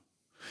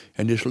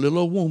 And this little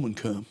old woman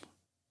come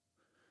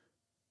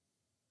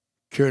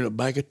carrying a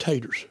bag of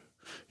taters.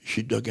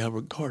 She dug out of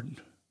her garden.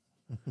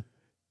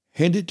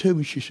 Handed it to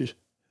me. She says,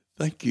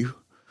 thank you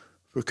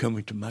for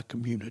coming to my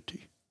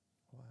community.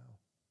 Wow.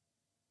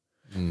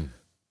 Mm.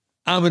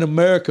 I'm in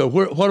America.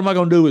 What am I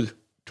going to do with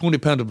 20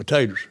 pounds of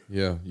potatoes?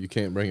 Yeah, you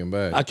can't bring them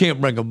back. I can't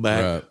bring them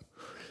back. Right.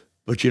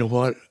 But you know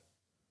what?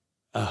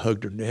 I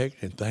hugged her neck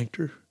and thanked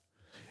her,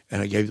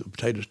 and I gave the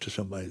potatoes to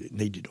somebody that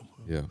needed them.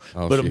 Yeah.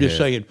 But I'm just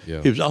saying,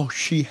 it was all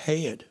she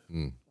had.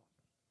 Mm.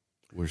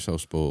 We're so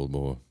spoiled,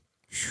 boy.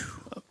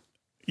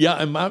 Yeah,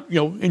 and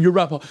and you're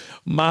right, Paul.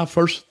 My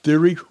first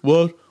theory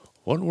was,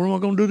 what am I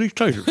going to do with these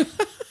taters?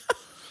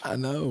 I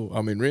know.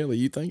 I mean, really,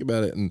 you think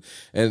about it,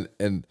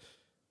 and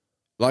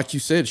like you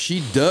said,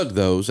 she dug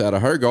those out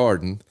of her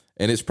garden,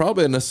 and it's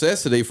probably a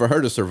necessity for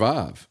her to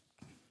survive.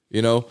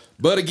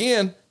 But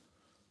again,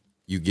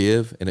 you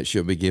give, and it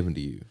shall be given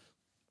to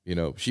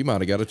you. She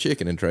might have got a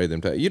chicken and trade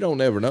them. You don't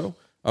never know.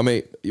 I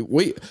mean,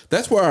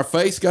 that's where our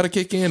faith's got to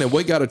kick in, and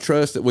we got to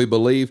trust that we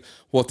believe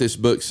what this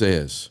book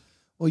says.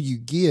 Well, you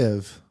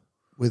give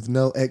with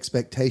no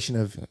expectation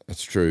of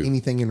that's true.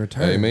 Anything in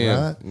return,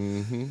 Amen. Right?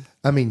 Mm-hmm.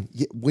 I mean,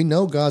 we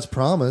know God's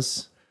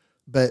promise,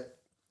 but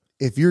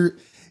if you're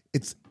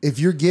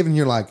giving,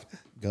 you're like,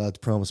 God's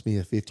promised me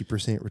a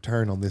 50%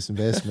 return on this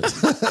investment.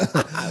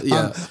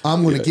 Yeah.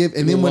 I'm going to give.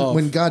 And then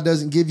when God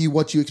doesn't give you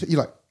what you expect,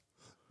 you're like,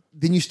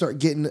 then you start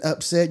getting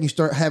upset and you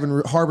start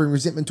harboring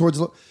resentment towards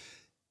the Lord.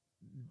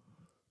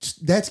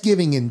 That's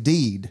giving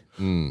indeed.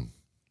 Mm.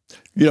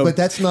 But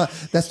that's not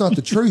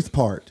the truth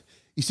part.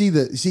 You see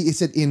it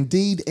said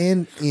indeed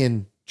and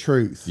in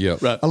truth. Yeah.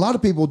 Right. A lot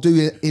of people do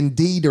it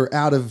indeed or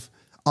out of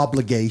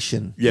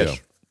obligation. Yes. Yeah.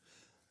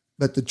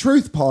 But the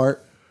truth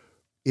part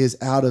is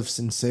out of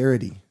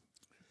sincerity.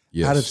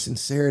 Yes. Out of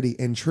sincerity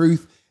and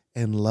truth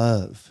and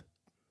love.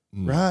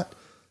 Right?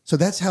 So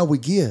that's how we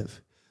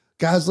give.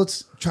 Guys,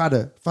 let's try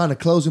to find a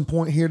closing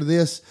point here to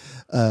this.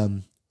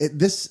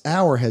 This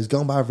hour has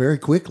gone by very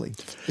quickly.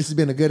 This has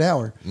been a good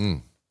hour.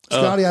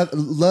 Scotty, I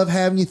love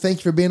having you. Thank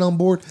you for being on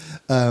board.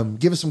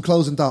 Give us some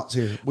closing thoughts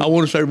here. I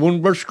want to say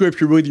one verse of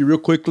scripture with you real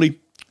quickly.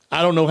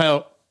 I don't know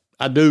how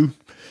I do.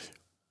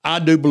 I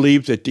do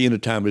believe that the end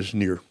of time is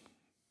near.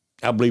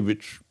 I believe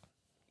it's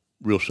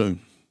real soon.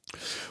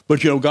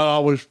 But, God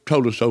always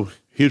told us so.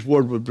 His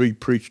word would be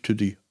preached to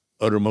the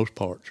uttermost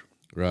parts.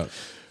 Right.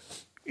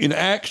 In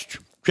Acts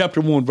chapter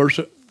 1, verse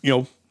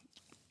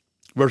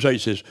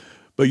 8 says,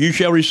 but you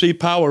shall receive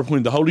power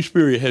when the Holy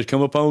Spirit has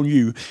come upon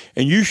you,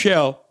 and you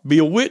shall be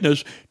a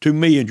witness to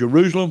me in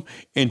Jerusalem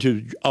and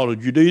to all of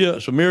Judea,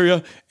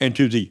 Samaria, and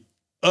to the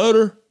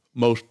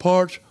uttermost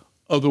parts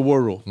of the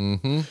world.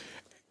 Mm-hmm.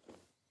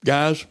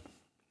 Guys,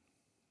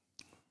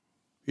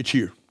 it's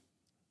here.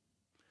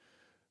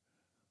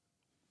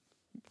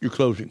 You're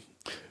closing.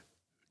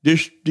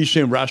 This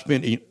December, I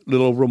spent a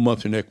little over a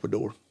month in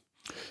Ecuador.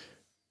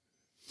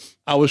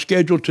 I was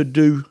scheduled to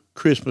do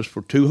Christmas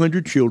for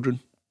 200 children,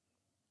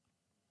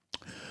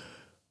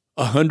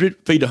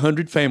 feed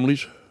 100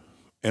 families,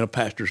 and a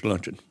pastor's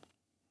luncheon.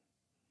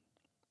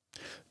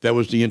 That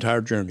was the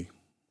entire journey.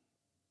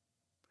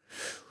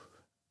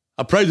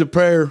 I prayed the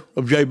prayer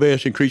of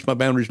Jabez, increase my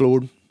boundaries,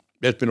 Lord.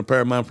 That's been a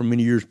prayer of mine for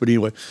many years. But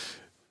anyway,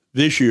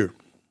 this year,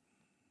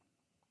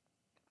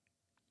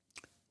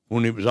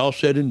 when it was all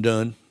said and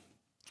done,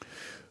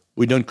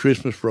 we done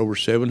Christmas for over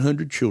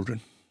 700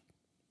 children.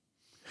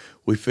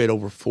 We fed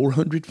over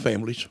 400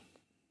 families,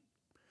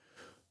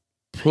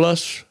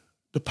 plus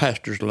the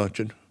pastor's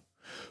luncheon,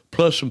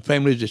 plus some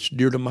families that's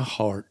dear to my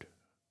heart.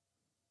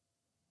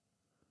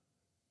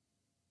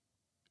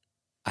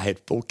 I had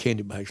 4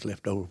 candy bags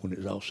left over when it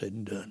was all said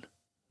and done.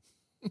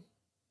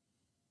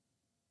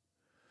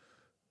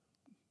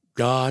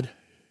 God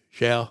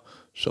shall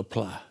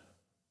supply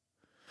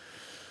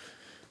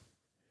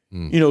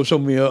You know, so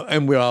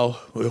and we're all,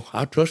 well,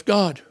 I trust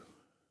God.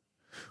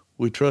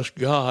 We trust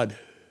God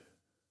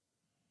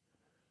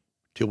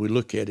till we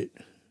look at it,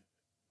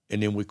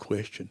 and then we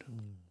question.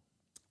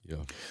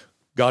 Yeah.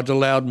 God's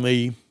allowed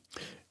me.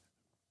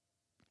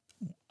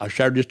 I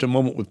shared just a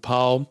moment with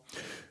Paul.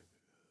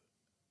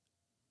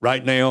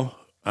 Right now,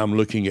 I'm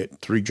looking at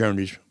 3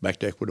 journeys back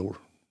to Ecuador.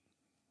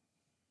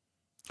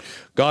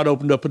 God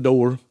opened up a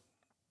door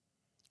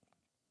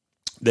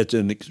that's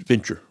an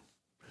adventure,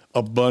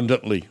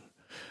 abundantly.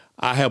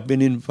 I have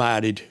been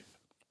invited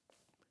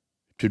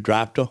to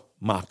drive to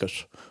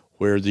Macas,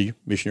 where the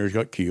missionaries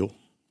got killed,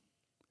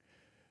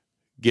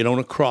 get on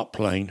a crop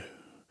plane,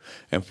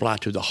 and fly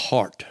to the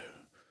heart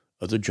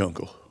of the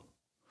jungle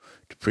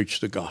to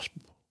preach the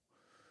gospel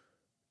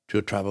to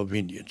a tribe of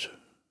Indians.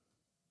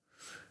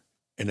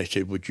 And they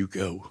said, would you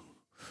go?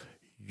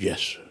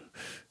 Yes.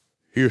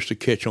 Here's the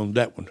catch on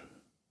that one.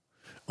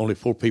 Only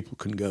 4 people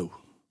can go.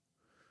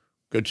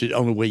 It's the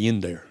only way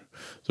in there.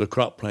 So the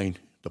crop plane,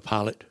 the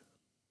pilot,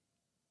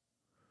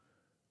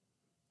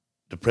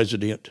 the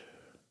president,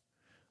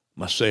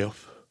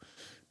 myself,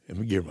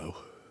 and Guillermo.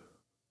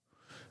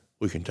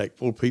 We can take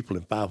 4 people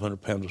and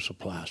 500 pounds of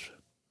supplies.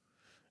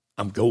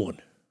 I'm going.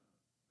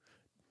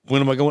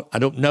 When am I going? I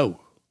don't know.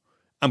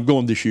 I'm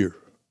going this year.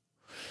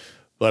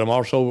 But I'm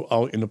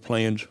also in the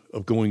plans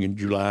of going in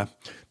July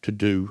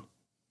to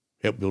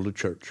help build a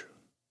church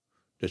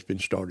that's been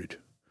started.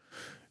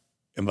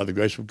 And by the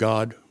grace of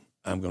God,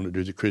 I'm going to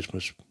do the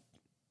Christmas for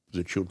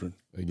the children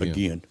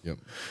again. Yep.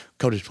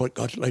 Because it's what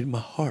God's laid in my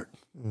heart.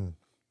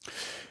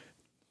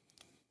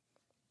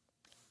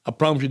 I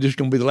promise you this is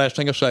going to be the last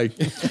thing I say.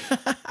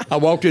 I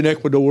walked in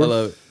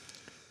Ecuador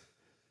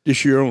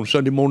this year on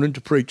Sunday morning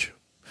to preach,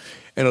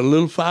 and a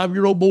little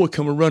 5-year-old boy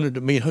come running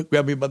to me and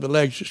grabbed me by the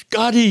leg and says,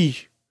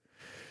 Scotty!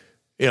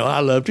 You know, I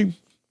loved him,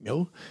 you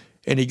know,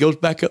 and he goes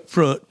back up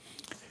front,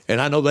 and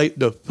I know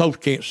the folks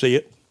can't see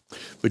it,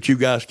 but you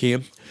guys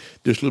can.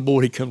 This little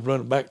boy, he comes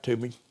running back to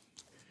me,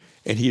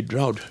 and he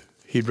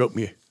made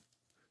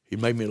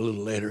me a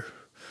little letter,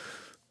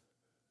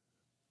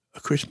 a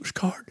Christmas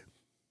card,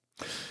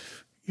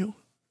 you know,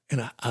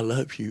 and I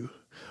love you.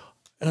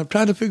 And I'm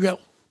trying to figure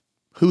out,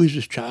 who is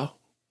this child?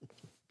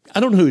 I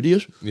don't know who it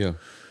is. Yeah.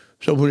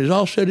 So when it's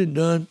all said and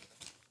done,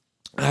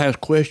 I ask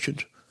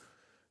questions.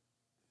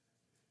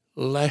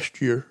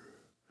 Last year,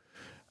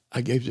 I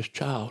gave this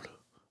child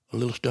a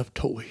little stuffed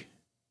toy,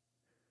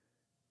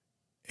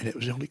 and it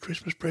was the only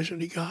Christmas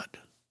present he got.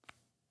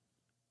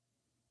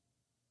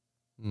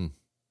 And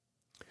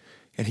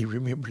he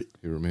remembered it.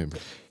 He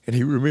remembered. And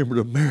he remembered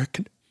an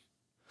American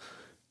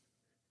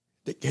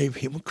that gave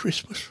him a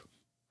Christmas.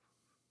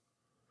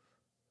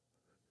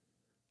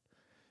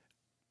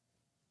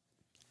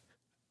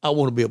 I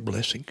want to be a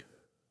blessing.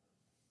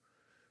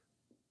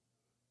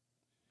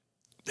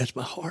 That's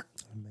my heart.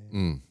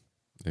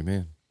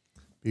 Amen.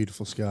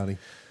 Beautiful, Scotty.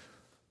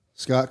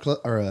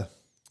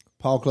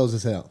 Paul, close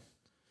us out.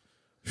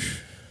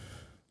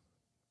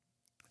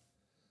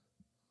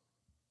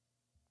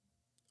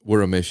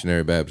 We're a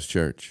missionary Baptist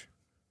church.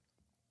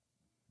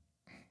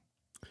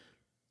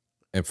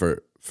 And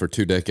for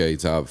 2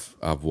 decades,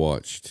 I've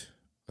watched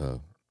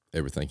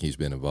everything he's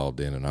been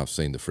involved in, and I've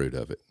seen the fruit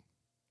of it.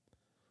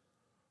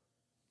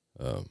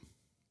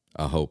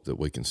 I hope that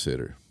we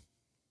consider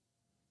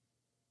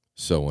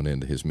sowing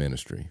into his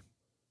ministry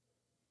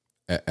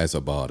as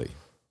a body.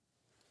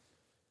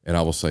 And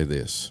I will say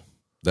this,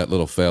 that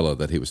little fella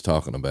that he was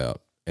talking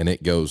about, and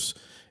it goes,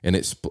 and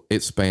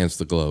it spans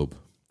the globe.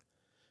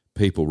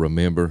 People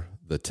remember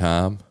the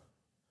time,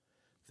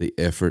 the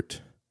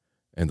effort,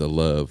 and the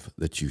love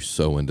that you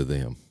sow into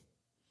them.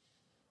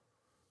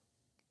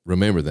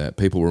 Remember that.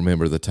 People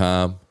remember the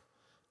time,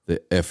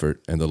 the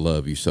effort, and the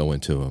love you sow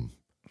into them.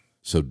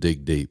 So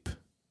dig deep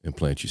and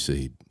plant your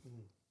seed.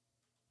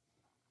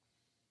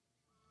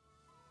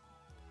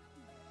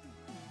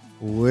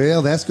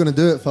 Well, that's going to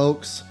do it,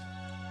 folks.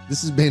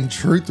 This has been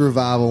Truth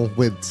Revival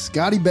with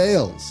Scotty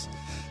Bales.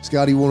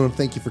 Scotty, we want to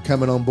thank you for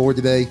coming on board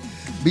today.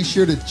 Be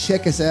sure to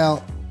check us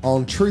out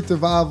on Truth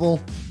Revival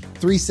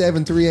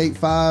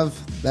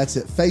 37385. That's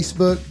at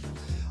Facebook.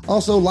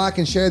 Also, like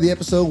and share the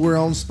episode. We're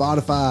on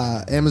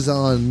Spotify,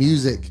 Amazon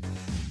Music,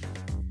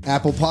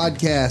 Apple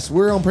Podcasts.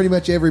 We're on pretty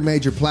much every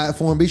major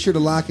platform. Be sure to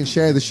like and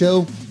share the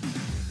show.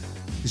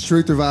 It's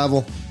Truth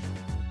Revival.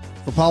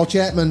 For Paul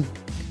Chapman,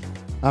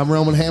 I'm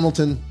Roman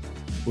Hamilton.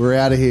 We're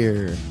out of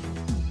here.